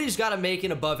there. Somebody's got to make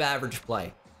an above average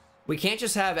play. We can't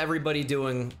just have everybody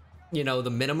doing, you know,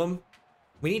 the minimum.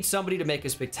 We need somebody to make a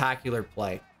spectacular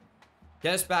play.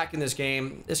 Get us back in this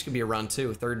game. This could be a run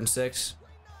too. 3rd and 6.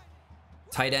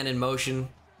 Tight end in motion.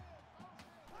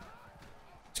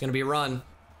 It's going to be a run.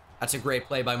 That's a great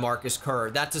play by Marcus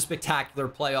Kerr. That's a spectacular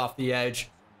play off the edge.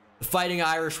 The Fighting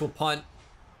Irish will punt.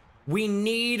 We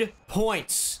need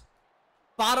points.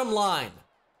 Bottom line.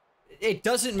 It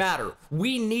doesn't matter.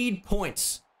 We need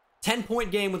points.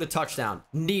 10-point game with a touchdown.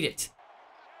 Need it.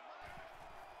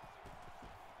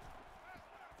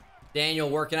 Daniel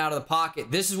working out of the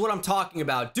pocket. This is what I'm talking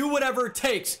about. Do whatever it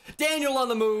takes. Daniel on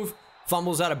the move.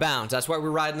 Fumbles out of bounds. That's why we're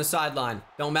riding the sideline.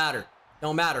 Don't matter.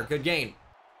 Don't matter. Good gain.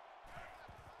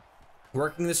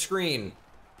 Working the screen.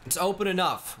 It's open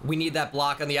enough. We need that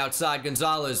block on the outside.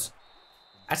 Gonzalez.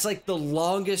 That's like the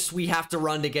longest we have to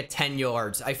run to get 10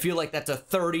 yards. I feel like that's a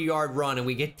 30-yard run and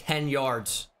we get 10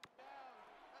 yards.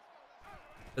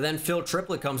 But then Phil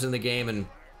Triplett comes in the game and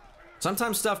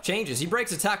sometimes stuff changes. He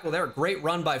breaks a tackle there. Great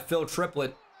run by Phil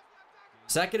Triplett.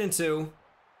 2nd and 2.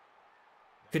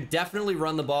 Could definitely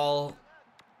run the ball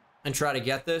and try to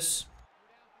get this.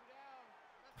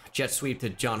 Jet sweep to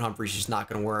John Humphrey's just not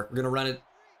going to work. We're going to run it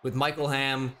with Michael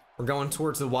Ham. We're going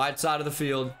towards the wide side of the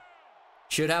field.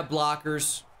 Should have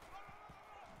blockers.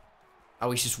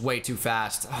 Oh, he's just way too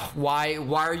fast. Oh, why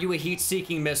are you a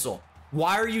heat-seeking missile?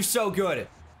 Why are you so good?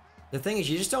 The thing is,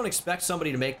 you just don't expect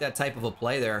somebody to make that type of a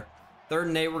play there. 3rd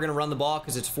and 8, we're going to run the ball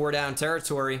because it's 4-down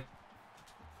territory.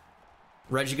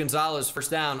 Reggie Gonzalez, 1st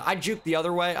down. I juked the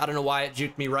other way. I don't know why it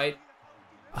juked me right.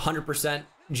 100%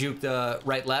 juked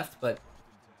right-left, but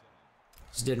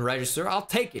just didn't register. I'll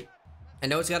take it. I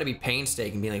know it's got to be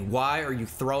painstaking, being like, why are you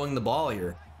throwing the ball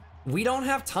here? We don't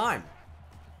have time.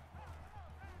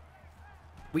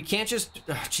 We can't just...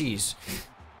 Oh, geez.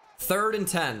 3rd and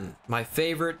 10. My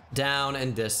favorite down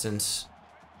and distance.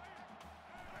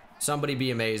 Somebody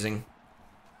be amazing.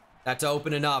 That's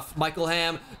open enough. Michael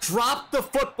Ham, drop the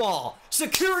football.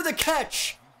 Secure the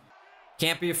catch.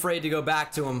 Can't be afraid to go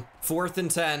back to him. 4th and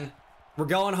 10. We're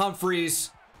going Humphreys.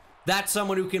 That's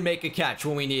someone who can make a catch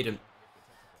when we need him.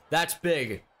 That's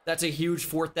big. That's a huge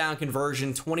 4th down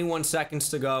conversion. 21 seconds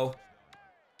to go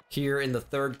here in the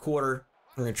 3rd quarter.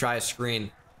 We're going to try a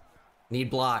screen. Need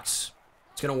blocks.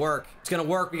 It's going to work. It's going to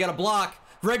work. We got a block.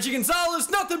 Reggie Gonzalez,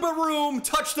 nothing but room.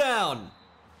 Touchdown.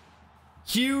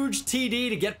 Huge TD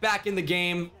to get back in the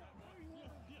game.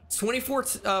 It's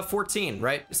 24-14,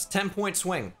 right? It's a 10-point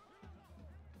swing.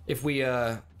 If we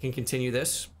can continue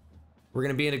this, we're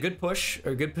going to be in a good push,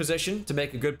 or a good position to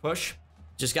make a good push.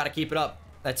 Just got to keep it up.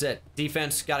 That's it.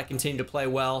 Defense got to continue to play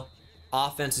well.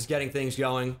 Offense is getting things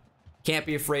going. Can't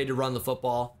be afraid to run the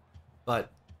football.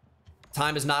 But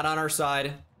time is not on our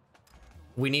side.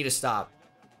 We need to stop.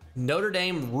 Notre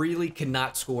Dame really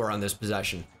cannot score on this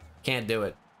possession. Can't do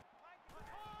it.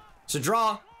 So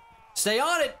draw. Stay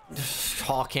on it.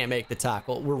 Oh, can't make the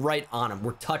tackle. We're right on him.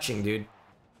 We're touching, dude.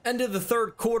 End of the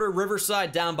 3rd quarter.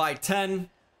 Riverside down by 10.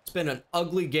 It's been an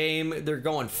ugly game. They're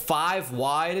going 5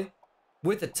 wide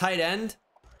with a tight end.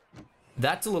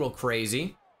 That's a little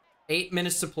crazy. 8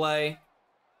 minutes to play.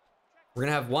 We're going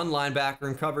to have one linebacker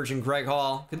in coverage in Greg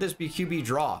Hall. Could this be QB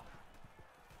draw?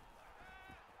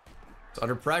 It's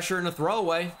under pressure and a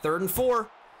throwaway. 3rd and 4.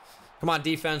 Come on,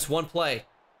 defense. One play.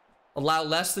 Allow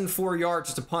less than 4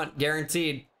 yards to punt,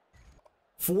 guaranteed.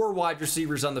 4 wide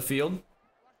receivers on the field.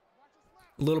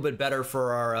 A little bit better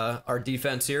for our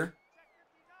defense here.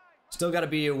 Still got to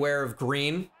be aware of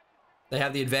green. They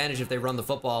have the advantage if they run the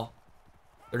football.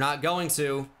 They're not going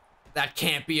to. That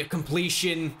can't be a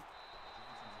completion.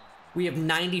 We have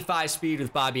 95 speed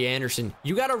with Bobby Anderson.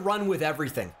 You got to run with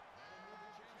everything.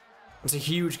 It's a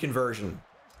huge conversion.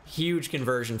 Huge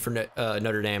conversion for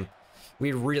Notre Dame.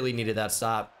 We really needed that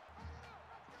stop.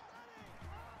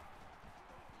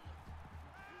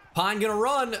 Pine gonna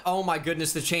run. Oh my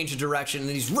goodness, the change of direction. And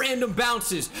these random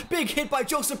bounces. Big hit by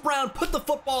Joseph Brown. Put the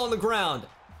football on the ground.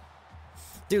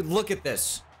 Dude, look at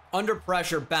this. Under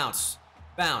pressure, bounce.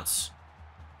 Bounce.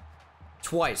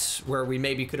 Twice, where we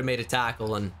maybe could have made a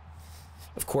tackle, and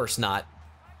of course not.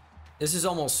 This is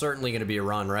almost certainly going to be a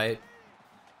run, right?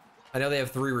 I know they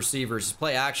have 3 receivers.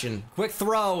 Play action. Quick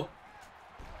throw.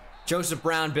 Joseph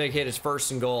Brown, big hit, his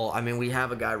first and goal. I mean, we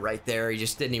have a guy right there. He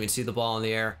just didn't even see the ball in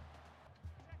the air.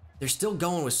 They're still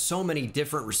going with so many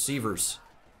different receivers.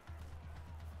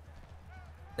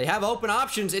 They have open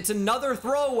options. It's another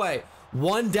throwaway.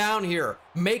 1 down here.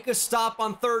 Make a stop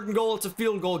on 3rd and goal. It's a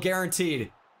field goal,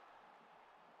 guaranteed.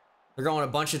 They're going a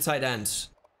bunch of tight ends.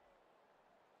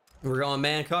 We're going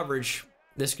man coverage.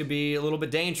 This could be a little bit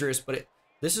dangerous, but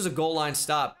this is a goal line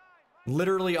stop.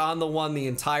 Literally on the 1 the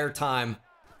entire time.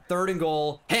 3rd and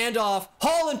goal. Handoff.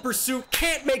 Hall in pursuit.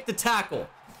 Can't make the tackle.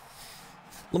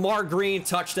 Lamar Green,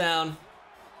 touchdown.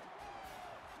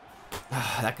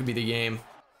 That could be the game.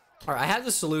 All right, I had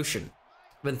the solution.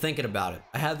 I've been thinking about it.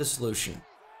 I had the solution.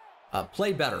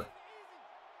 Play better.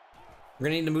 We're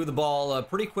going to need to move the ball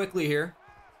pretty quickly here.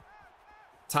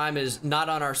 Time is not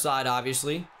on our side,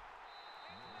 obviously.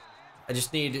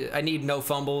 I need no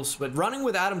fumbles. But running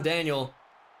with Adam Daniel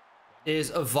is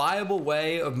a viable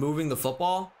way of moving the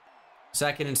football.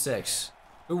 2nd and 6.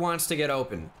 Who wants to get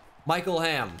open? Michael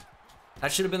Ham.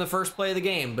 That should have been the first play of the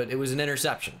game, but it was an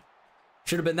interception.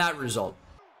 Should have been that result.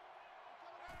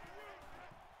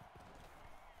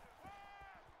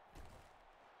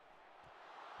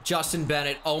 Justin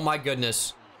Bennett. Oh my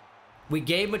goodness. We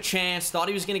gave him a chance. Thought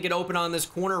he was going to get open on this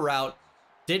corner route.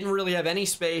 Didn't really have any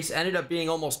space. Ended up being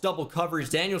almost double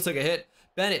coverage. Daniel took a hit.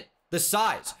 Bennett, the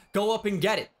size. Go up and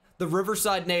get it. The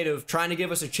Riverside native trying to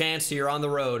give us a chance here on the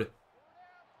road.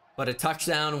 But a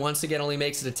touchdown once again only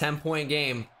makes it a 10-point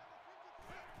game.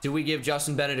 Do we give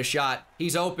Justin Bennett a shot?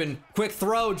 He's open. Quick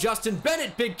throw. Justin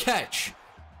Bennett, big catch.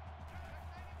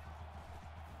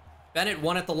 Bennett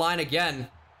won at the line again.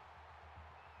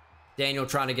 Daniel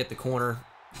trying to get the corner.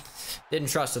 Didn't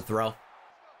trust the throw.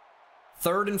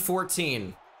 3rd and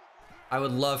 14. I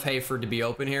would love Hayford to be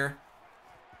open here.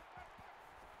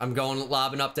 I'm going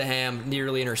lobbing up to Ham.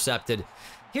 Nearly intercepted.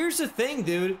 Here's the thing,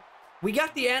 dude. We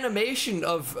got the animation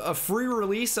of a free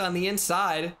release on the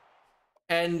inside.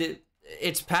 And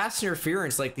it's pass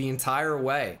interference like the entire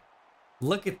way.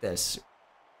 Look at this.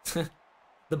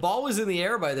 The ball was in the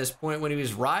air by this point when he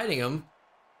was riding him.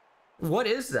 What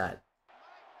is that?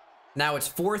 Now it's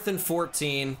 4th and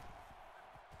 14.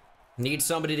 Need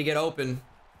somebody to get open.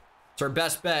 It's our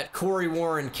best bet. Corey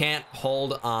Warren can't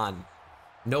hold on.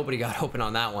 Nobody got open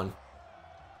on that one.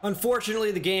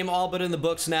 Unfortunately, the game all but in the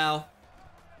books now.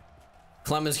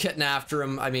 Clemens getting after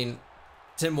him. I mean,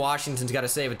 Tim Washington's got to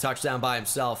save a touchdown by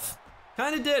himself.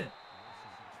 Kind of did.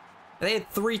 They had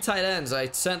 3 tight ends. I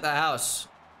sent the house.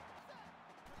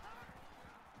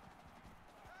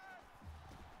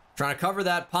 Trying to cover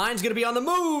that. Pine's going to be on the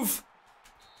move.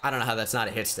 I don't know how that's not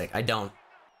a hit stick. I don't.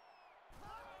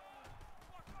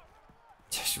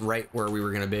 Just right where we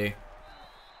were going to be.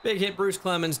 Big hit, Bruce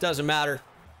Clemens. Doesn't matter.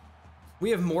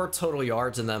 We have more total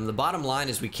yards than them. The bottom line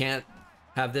is we can't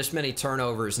have this many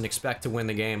turnovers and expect to win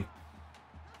the game.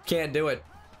 Can't do it.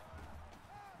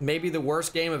 Maybe the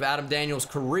worst game of Adam Daniels'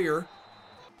 career.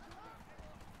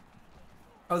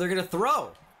 Oh, they're going to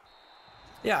throw.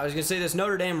 Yeah, I was going to say this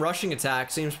Notre Dame rushing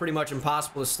attack seems pretty much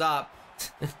impossible to stop.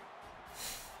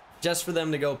 Just for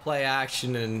them to go play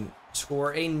action and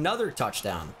score another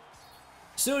touchdown.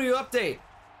 Studio update.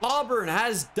 Auburn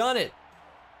has done it.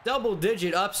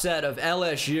 Double-digit upset of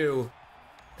LSU.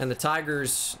 And the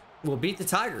Tigers will beat the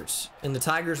Tigers. And the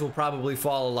Tigers will probably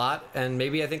fall a lot. And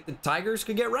maybe I think the Tigers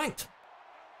could get ranked.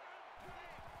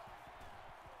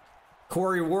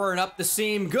 Corey Warren up the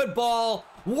seam. Good ball.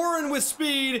 Warren with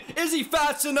speed. Is he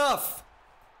fast enough?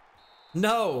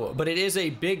 No, but it is a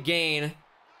big gain.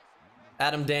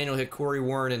 Adam Daniel hit Corey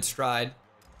Warren in stride.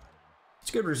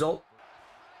 It's a good result.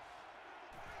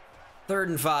 3rd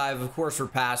and 5, of course, for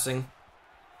passing.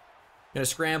 Gonna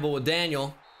scramble with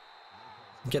Daniel.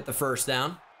 Get the first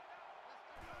down.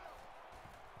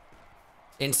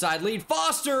 Inside lead,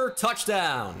 Foster,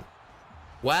 touchdown.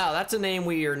 Wow, that's a name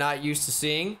we are not used to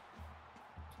seeing.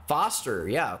 Foster,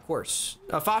 yeah, of course.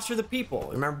 Foster the People.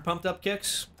 Remember Pumped Up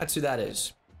Kicks? That's who that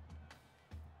is.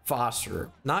 Foster,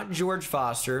 not George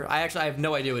Foster. I have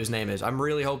no idea what his name is. I'm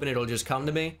really hoping it'll just come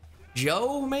to me.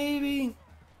 Joe, maybe?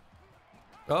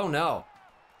 Oh, no.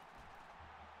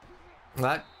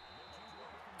 That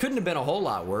couldn't have been a whole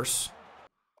lot worse.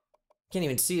 Can't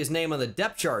even see his name on the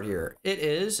depth chart here. It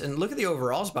is, and look at the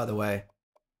overalls, by the way.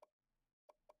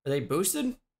 Are they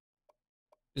boosted?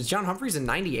 Is John Humphreys a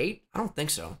 98? I don't think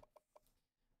so.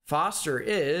 Foster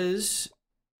is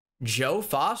Joe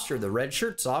Foster, the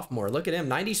redshirt sophomore. Look at him,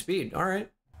 90 speed. All right.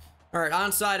 All right,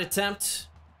 onside attempt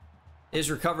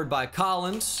is recovered by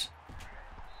Collins.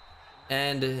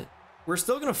 And we're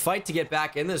still going to fight to get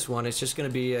back in this one. It's just going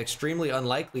to be extremely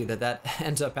unlikely that that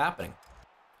ends up happening.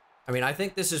 I mean, I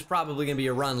think this is probably going to be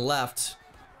a run left.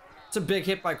 It's a big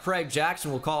hit by Craig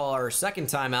Jackson. We'll call our second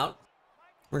timeout.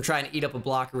 We're going to try and eat up a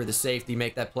blocker with a safety,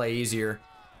 make that play easier.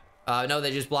 No,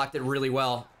 they just blocked it really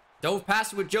well. Dove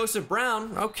past it with Joseph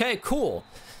Brown. Okay, cool.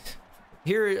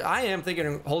 Here I am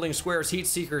thinking holding squares heat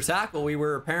seeker tackle. We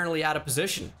were apparently out of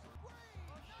position.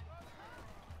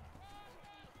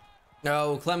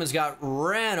 No, Clemens got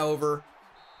ran over.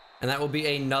 And that will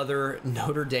be another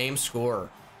Notre Dame score.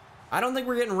 I don't think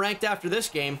we're getting ranked after this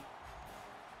game.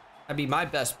 That'd be my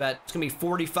best bet. It's going to be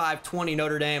 45-20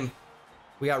 Notre Dame.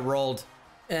 We got rolled.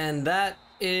 And that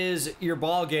is your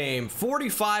ball game.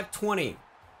 45-20.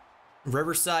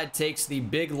 Riverside takes the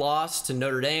big loss to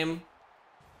Notre Dame,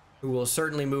 who will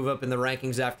certainly move up in the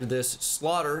rankings after this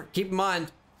slaughter. Keep in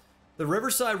mind, the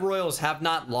Riverside Royals have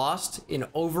not lost in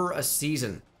over a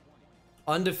season.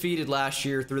 Undefeated last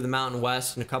year through the Mountain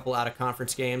West and a couple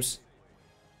out-of-conference games.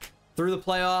 Through the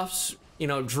playoffs, you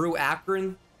know, drew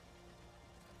Akron.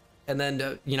 And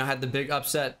then, you know, had the big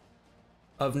upset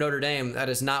of Notre Dame. That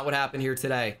is not what happened here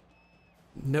today.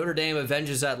 Notre Dame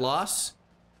avenges that loss.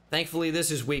 Thankfully,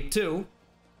 this is week 2.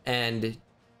 And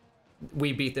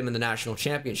we beat them in the national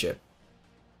championship.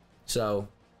 So,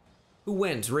 who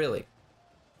wins, really?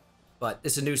 But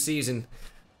it's a new season.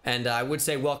 And I would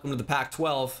say welcome to the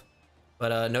Pac-12.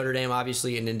 But Notre Dame,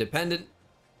 obviously, an independent.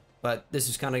 But this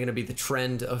is kind of going to be the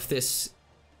trend of this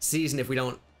season if we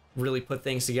don't really put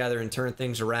things together and turn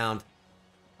things around.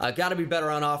 Got to be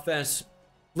better on offense.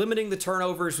 Limiting the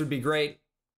turnovers would be great.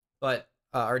 But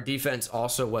our defense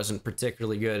also wasn't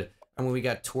particularly good. And when we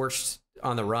got torched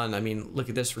on the run, I mean, look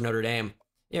at this for Notre Dame.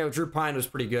 You know, Drew Pine was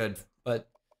pretty good. But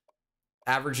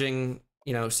averaging,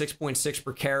 you know, 6.6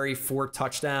 per carry, 4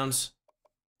 touchdowns.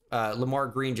 Lamar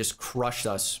Green just crushed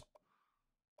us.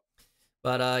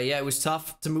 But, yeah, it was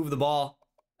tough to move the ball.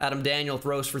 Adam Daniel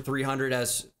throws for 300,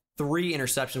 has 3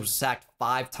 interceptions, was sacked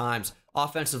 5 times.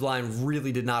 Offensive line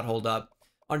really did not hold up.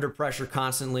 Under pressure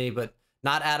constantly, but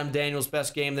not Adam Daniel's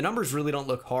best game. The numbers really don't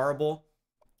look horrible.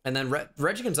 And then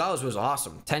Reggie Gonzalez was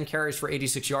awesome. 10 carries for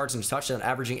 86 yards and a touchdown,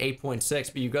 averaging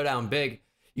 8.6. But you go down big,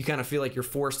 you kind of feel like you're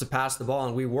forced to pass the ball,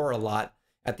 and we were a lot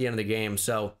at the end of the game.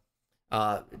 So,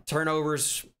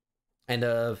 turnovers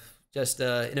and just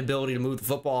inability to move the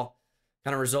football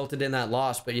kind of resulted in that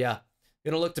loss. But yeah,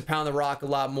 going to look to pound the rock a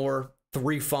lot more.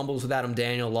 3 fumbles with Adam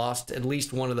Daniel, lost at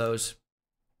least one of those.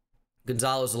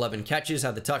 Gonzalez, 11 catches,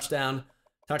 had the touchdown.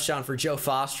 Touchdown for Joe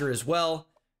Foster as well.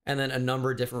 And then a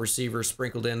number of different receivers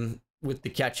sprinkled in with the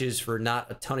catches for not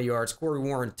a ton of yards. Corey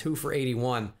Warren, 2 for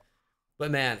 81.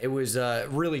 But man, it was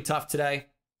really tough today.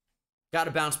 Got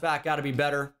to bounce back, got to be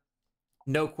better.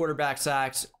 No quarterback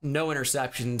sacks, no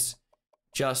interceptions.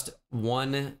 Just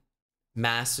one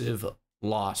massive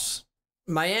loss.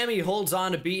 Miami holds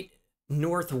on to beat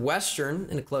Northwestern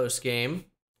in a close game.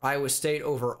 Iowa State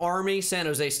over Army. San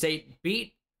Jose State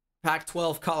beat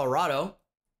Pac-12 Colorado.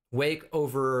 Wake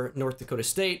over North Dakota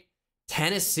State.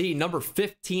 Tennessee, number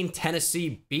 15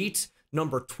 Tennessee beat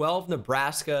number 12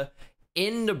 Nebraska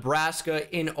in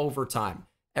overtime.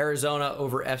 Arizona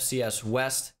over FCS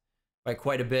West by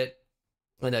quite a bit.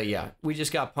 And yeah, we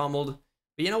just got pummeled.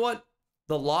 But you know what?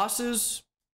 The losses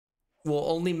will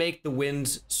only make the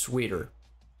wins sweeter.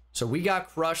 So we got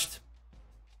crushed.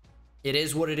 It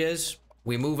is what it is.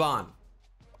 We move on.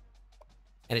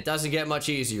 And it doesn't get much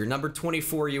easier. Number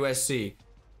 24 USC.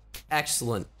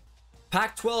 Excellent.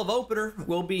 Pac-12 opener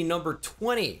will be number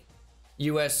 20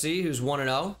 USC, who's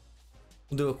 1-0.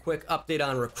 We'll do a quick update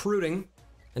on recruiting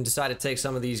and decide to take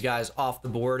some of these guys off the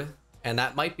board. And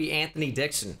that might be Anthony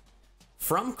Dixon.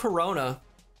 From Corona.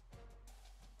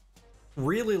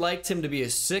 Really liked him to be a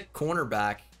sick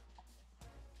cornerback.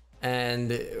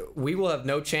 And we will have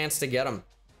no chance to get him.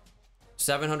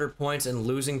 700 points and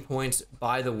losing points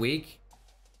by the week.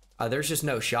 There's just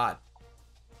no shot.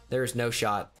 There's no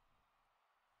shot.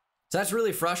 So that's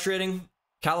really frustrating.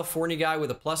 California guy with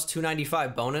a plus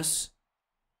 295 bonus,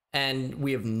 and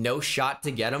we have no shot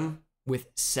to get him with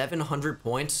 700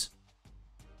 points.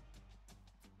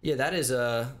 Yeah, that is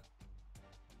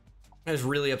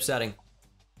really upsetting.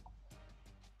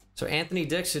 So Anthony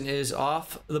Dixon is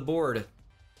off the board.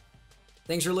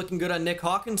 Things are looking good on Nick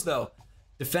Hawkins, though.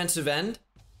 Defensive end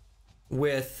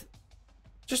with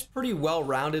just pretty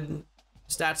well-rounded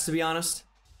stats, to be honest.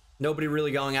 Nobody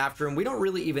really going after him. We don't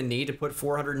really even need to put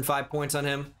 405 points on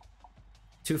him.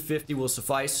 250 will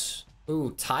suffice.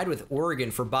 Ooh, tied with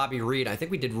Oregon for Bobby Reed. I think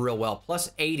we did real well.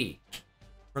 Plus 80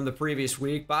 from the previous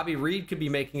week. Bobby Reed could be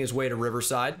making his way to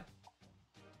Riverside.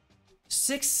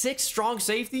 6'6" strong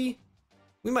safety.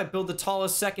 We might build the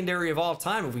tallest secondary of all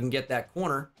time if we can get that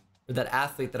corner, or that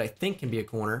athlete that I think can be a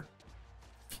corner.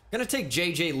 Gonna take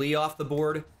JJ Lee off the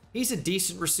board. He's a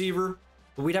decent receiver,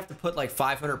 but we'd have to put like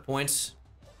 500 points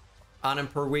on him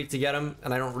per week to get him,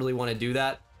 and I don't really want to do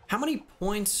that. How many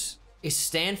points is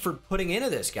Stanford putting into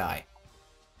this guy?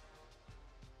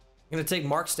 I'm gonna take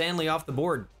Mark Stanley off the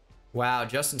board. Wow,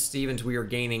 Justin Stevens, we are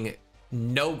gaining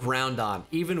no ground on,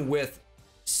 even with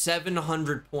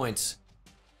 700 points.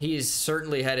 He is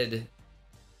certainly headed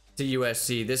to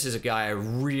USC. This is a guy I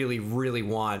really, really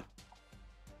want.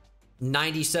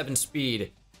 97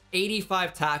 speed,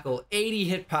 85 tackle, 80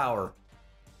 hit power,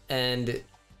 and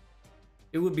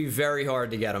it would be very hard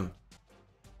to get him.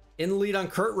 In the lead on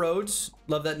Kurt Rhodes.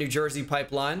 Love that New Jersey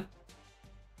pipeline.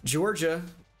 Georgia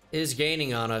is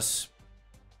gaining on us.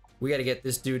 We got to get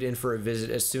this dude in for a visit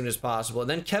as soon as possible. And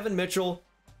then Kevin Mitchell,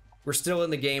 we're still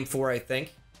in the game for, I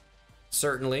think.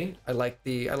 Certainly. I like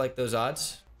those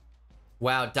odds.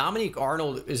 Wow, Dominique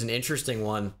Arnold is an interesting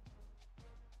one.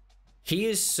 He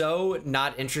is so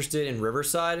not interested in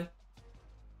Riverside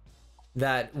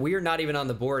that we are not even on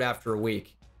the board after a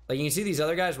week. Like, you can see these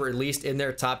other guys were at least in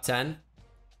their top 10.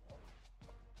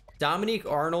 Dominique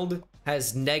Arnold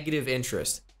has negative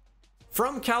interest.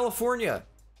 From California.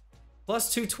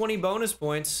 Plus 220 bonus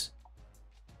points.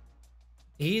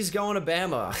 He's going to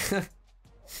Bama.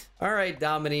 All right,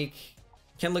 Dominique.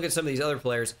 Can look at some of these other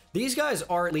players. These guys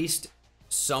are at least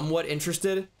somewhat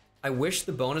interested. I wish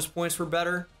the bonus points were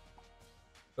better,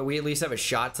 but we at least have a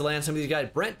shot to land some of these guys.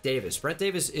 Brent Davis. Brent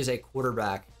Davis is a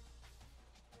quarterback.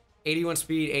 81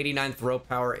 speed, 89 throw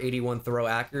power, 81 throw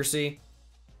accuracy.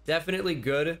 Definitely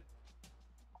good.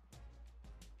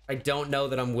 I don't know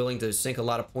that I'm willing to sink a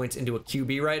lot of points into a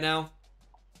QB right now,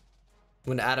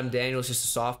 when Adam Daniels is just a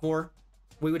sophomore.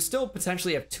 We would still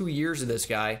potentially have 2 years of this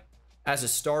guy as a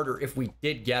starter if we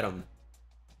did get him.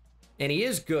 And he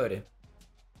is good,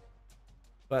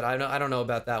 but I don't know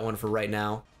about that one for right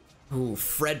now. Ooh,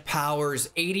 Fred Powers,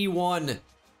 81.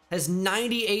 Has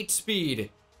 98 speed.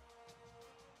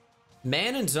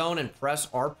 Man and zone and press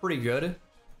are pretty good.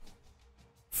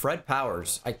 Fred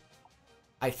Powers.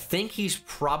 I think he's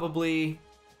probably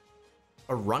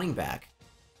a running back.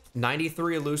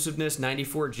 93 elusiveness,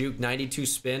 94 juke, 92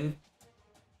 spin.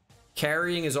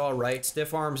 Carrying is all right.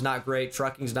 Stiff arm's not great.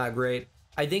 Trucking's not great.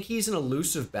 I think he's an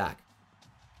elusive back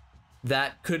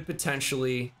that could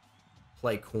potentially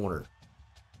play corner.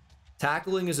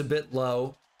 Tackling is a bit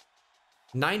low.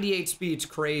 98 speed's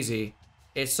crazy.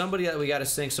 It's somebody that we got to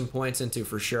sink some points into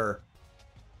for sure.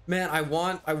 Man, I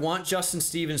want Justin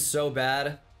Stevens so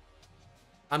bad.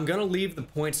 I'm gonna leave the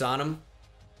points on him.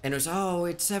 And it's, oh,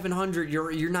 it's 700.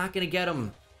 You're not gonna get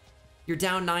him. You're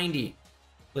down 90.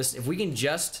 Listen, if we can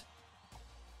just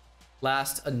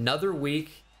last another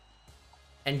week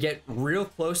and get real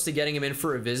close to getting him in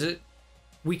for a visit,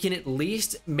 we can at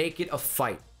least make it a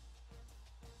fight.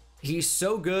 He's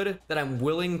so good that I'm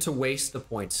willing to waste the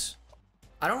points.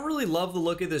 I don't really love the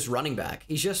look of this running back.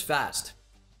 He's just fast.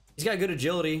 He's got good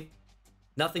agility.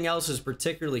 Nothing else is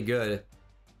particularly good.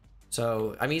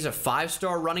 So, I mean, he's a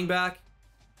 5-star running back.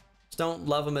 Just don't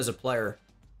love him as a player.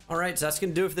 All right, so that's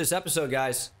going to do it for this episode,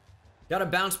 guys. Got to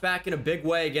bounce back in a big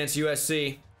way against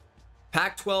USC.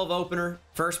 Pac-12 opener.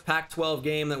 First Pac-12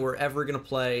 game that we're ever going to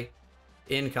play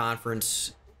in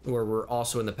conference, where we're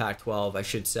also in the Pac-12, I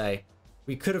should say.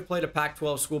 We could have played a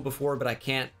Pac-12 school before, but I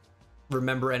can't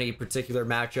remember any particular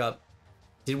matchup.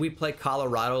 Did we play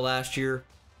Colorado last year?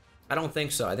 I don't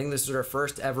think so. I think this is our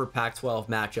first ever Pac-12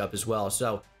 matchup as well.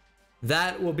 So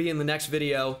that will be in the next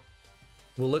video.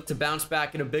 We'll look to bounce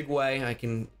back in a big way. I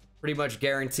can pretty much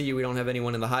guarantee you we don't have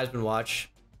anyone in the Heisman watch.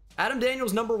 Adam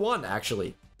Daniels #1,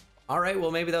 actually. All right,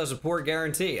 well, maybe that was a poor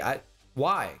guarantee.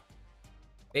 Why?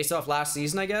 Based off last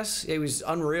season, I guess? It was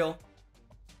unreal.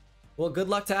 Well, good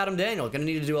luck to Adam Daniel. Gonna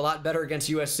need to do a lot better against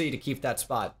USC to keep that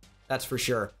spot. That's for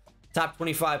sure. Top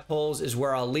 25 polls is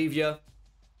where I'll leave you.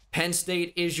 Penn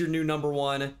State is your new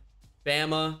 #1.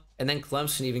 Bama, and then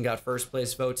Clemson even got first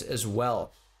place votes as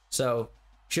well. So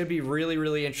should be really,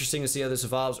 really interesting to see how this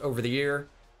evolves over the year.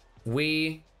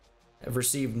 We have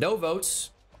received no votes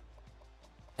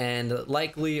and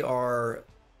likely are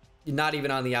not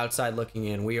even on the outside looking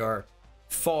in. We are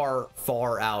far,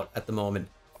 far out at the moment.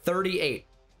 38.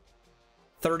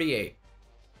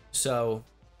 So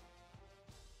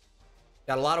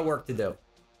got a lot of work to do,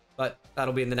 but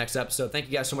that'll be in the next episode. Thank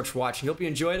you guys so much for watching. Hope you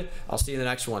enjoyed. I'll see you in the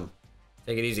next one.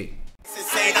 Take it easy.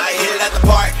 I hit it at the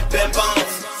park, bend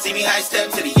bones. See me high step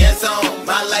to the end zone.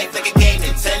 My life like a game,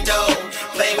 Nintendo.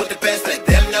 Playing with the best, let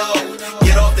them know.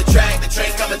 Get off the track, the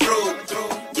train's coming through.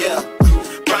 Yeah,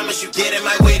 promise you get in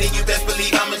my way, then you best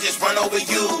believe I'ma just run over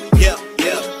you. Yeah,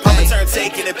 I'ma turn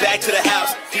taking it back to the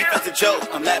house. Defensive joke,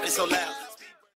 I'm laughing so loud.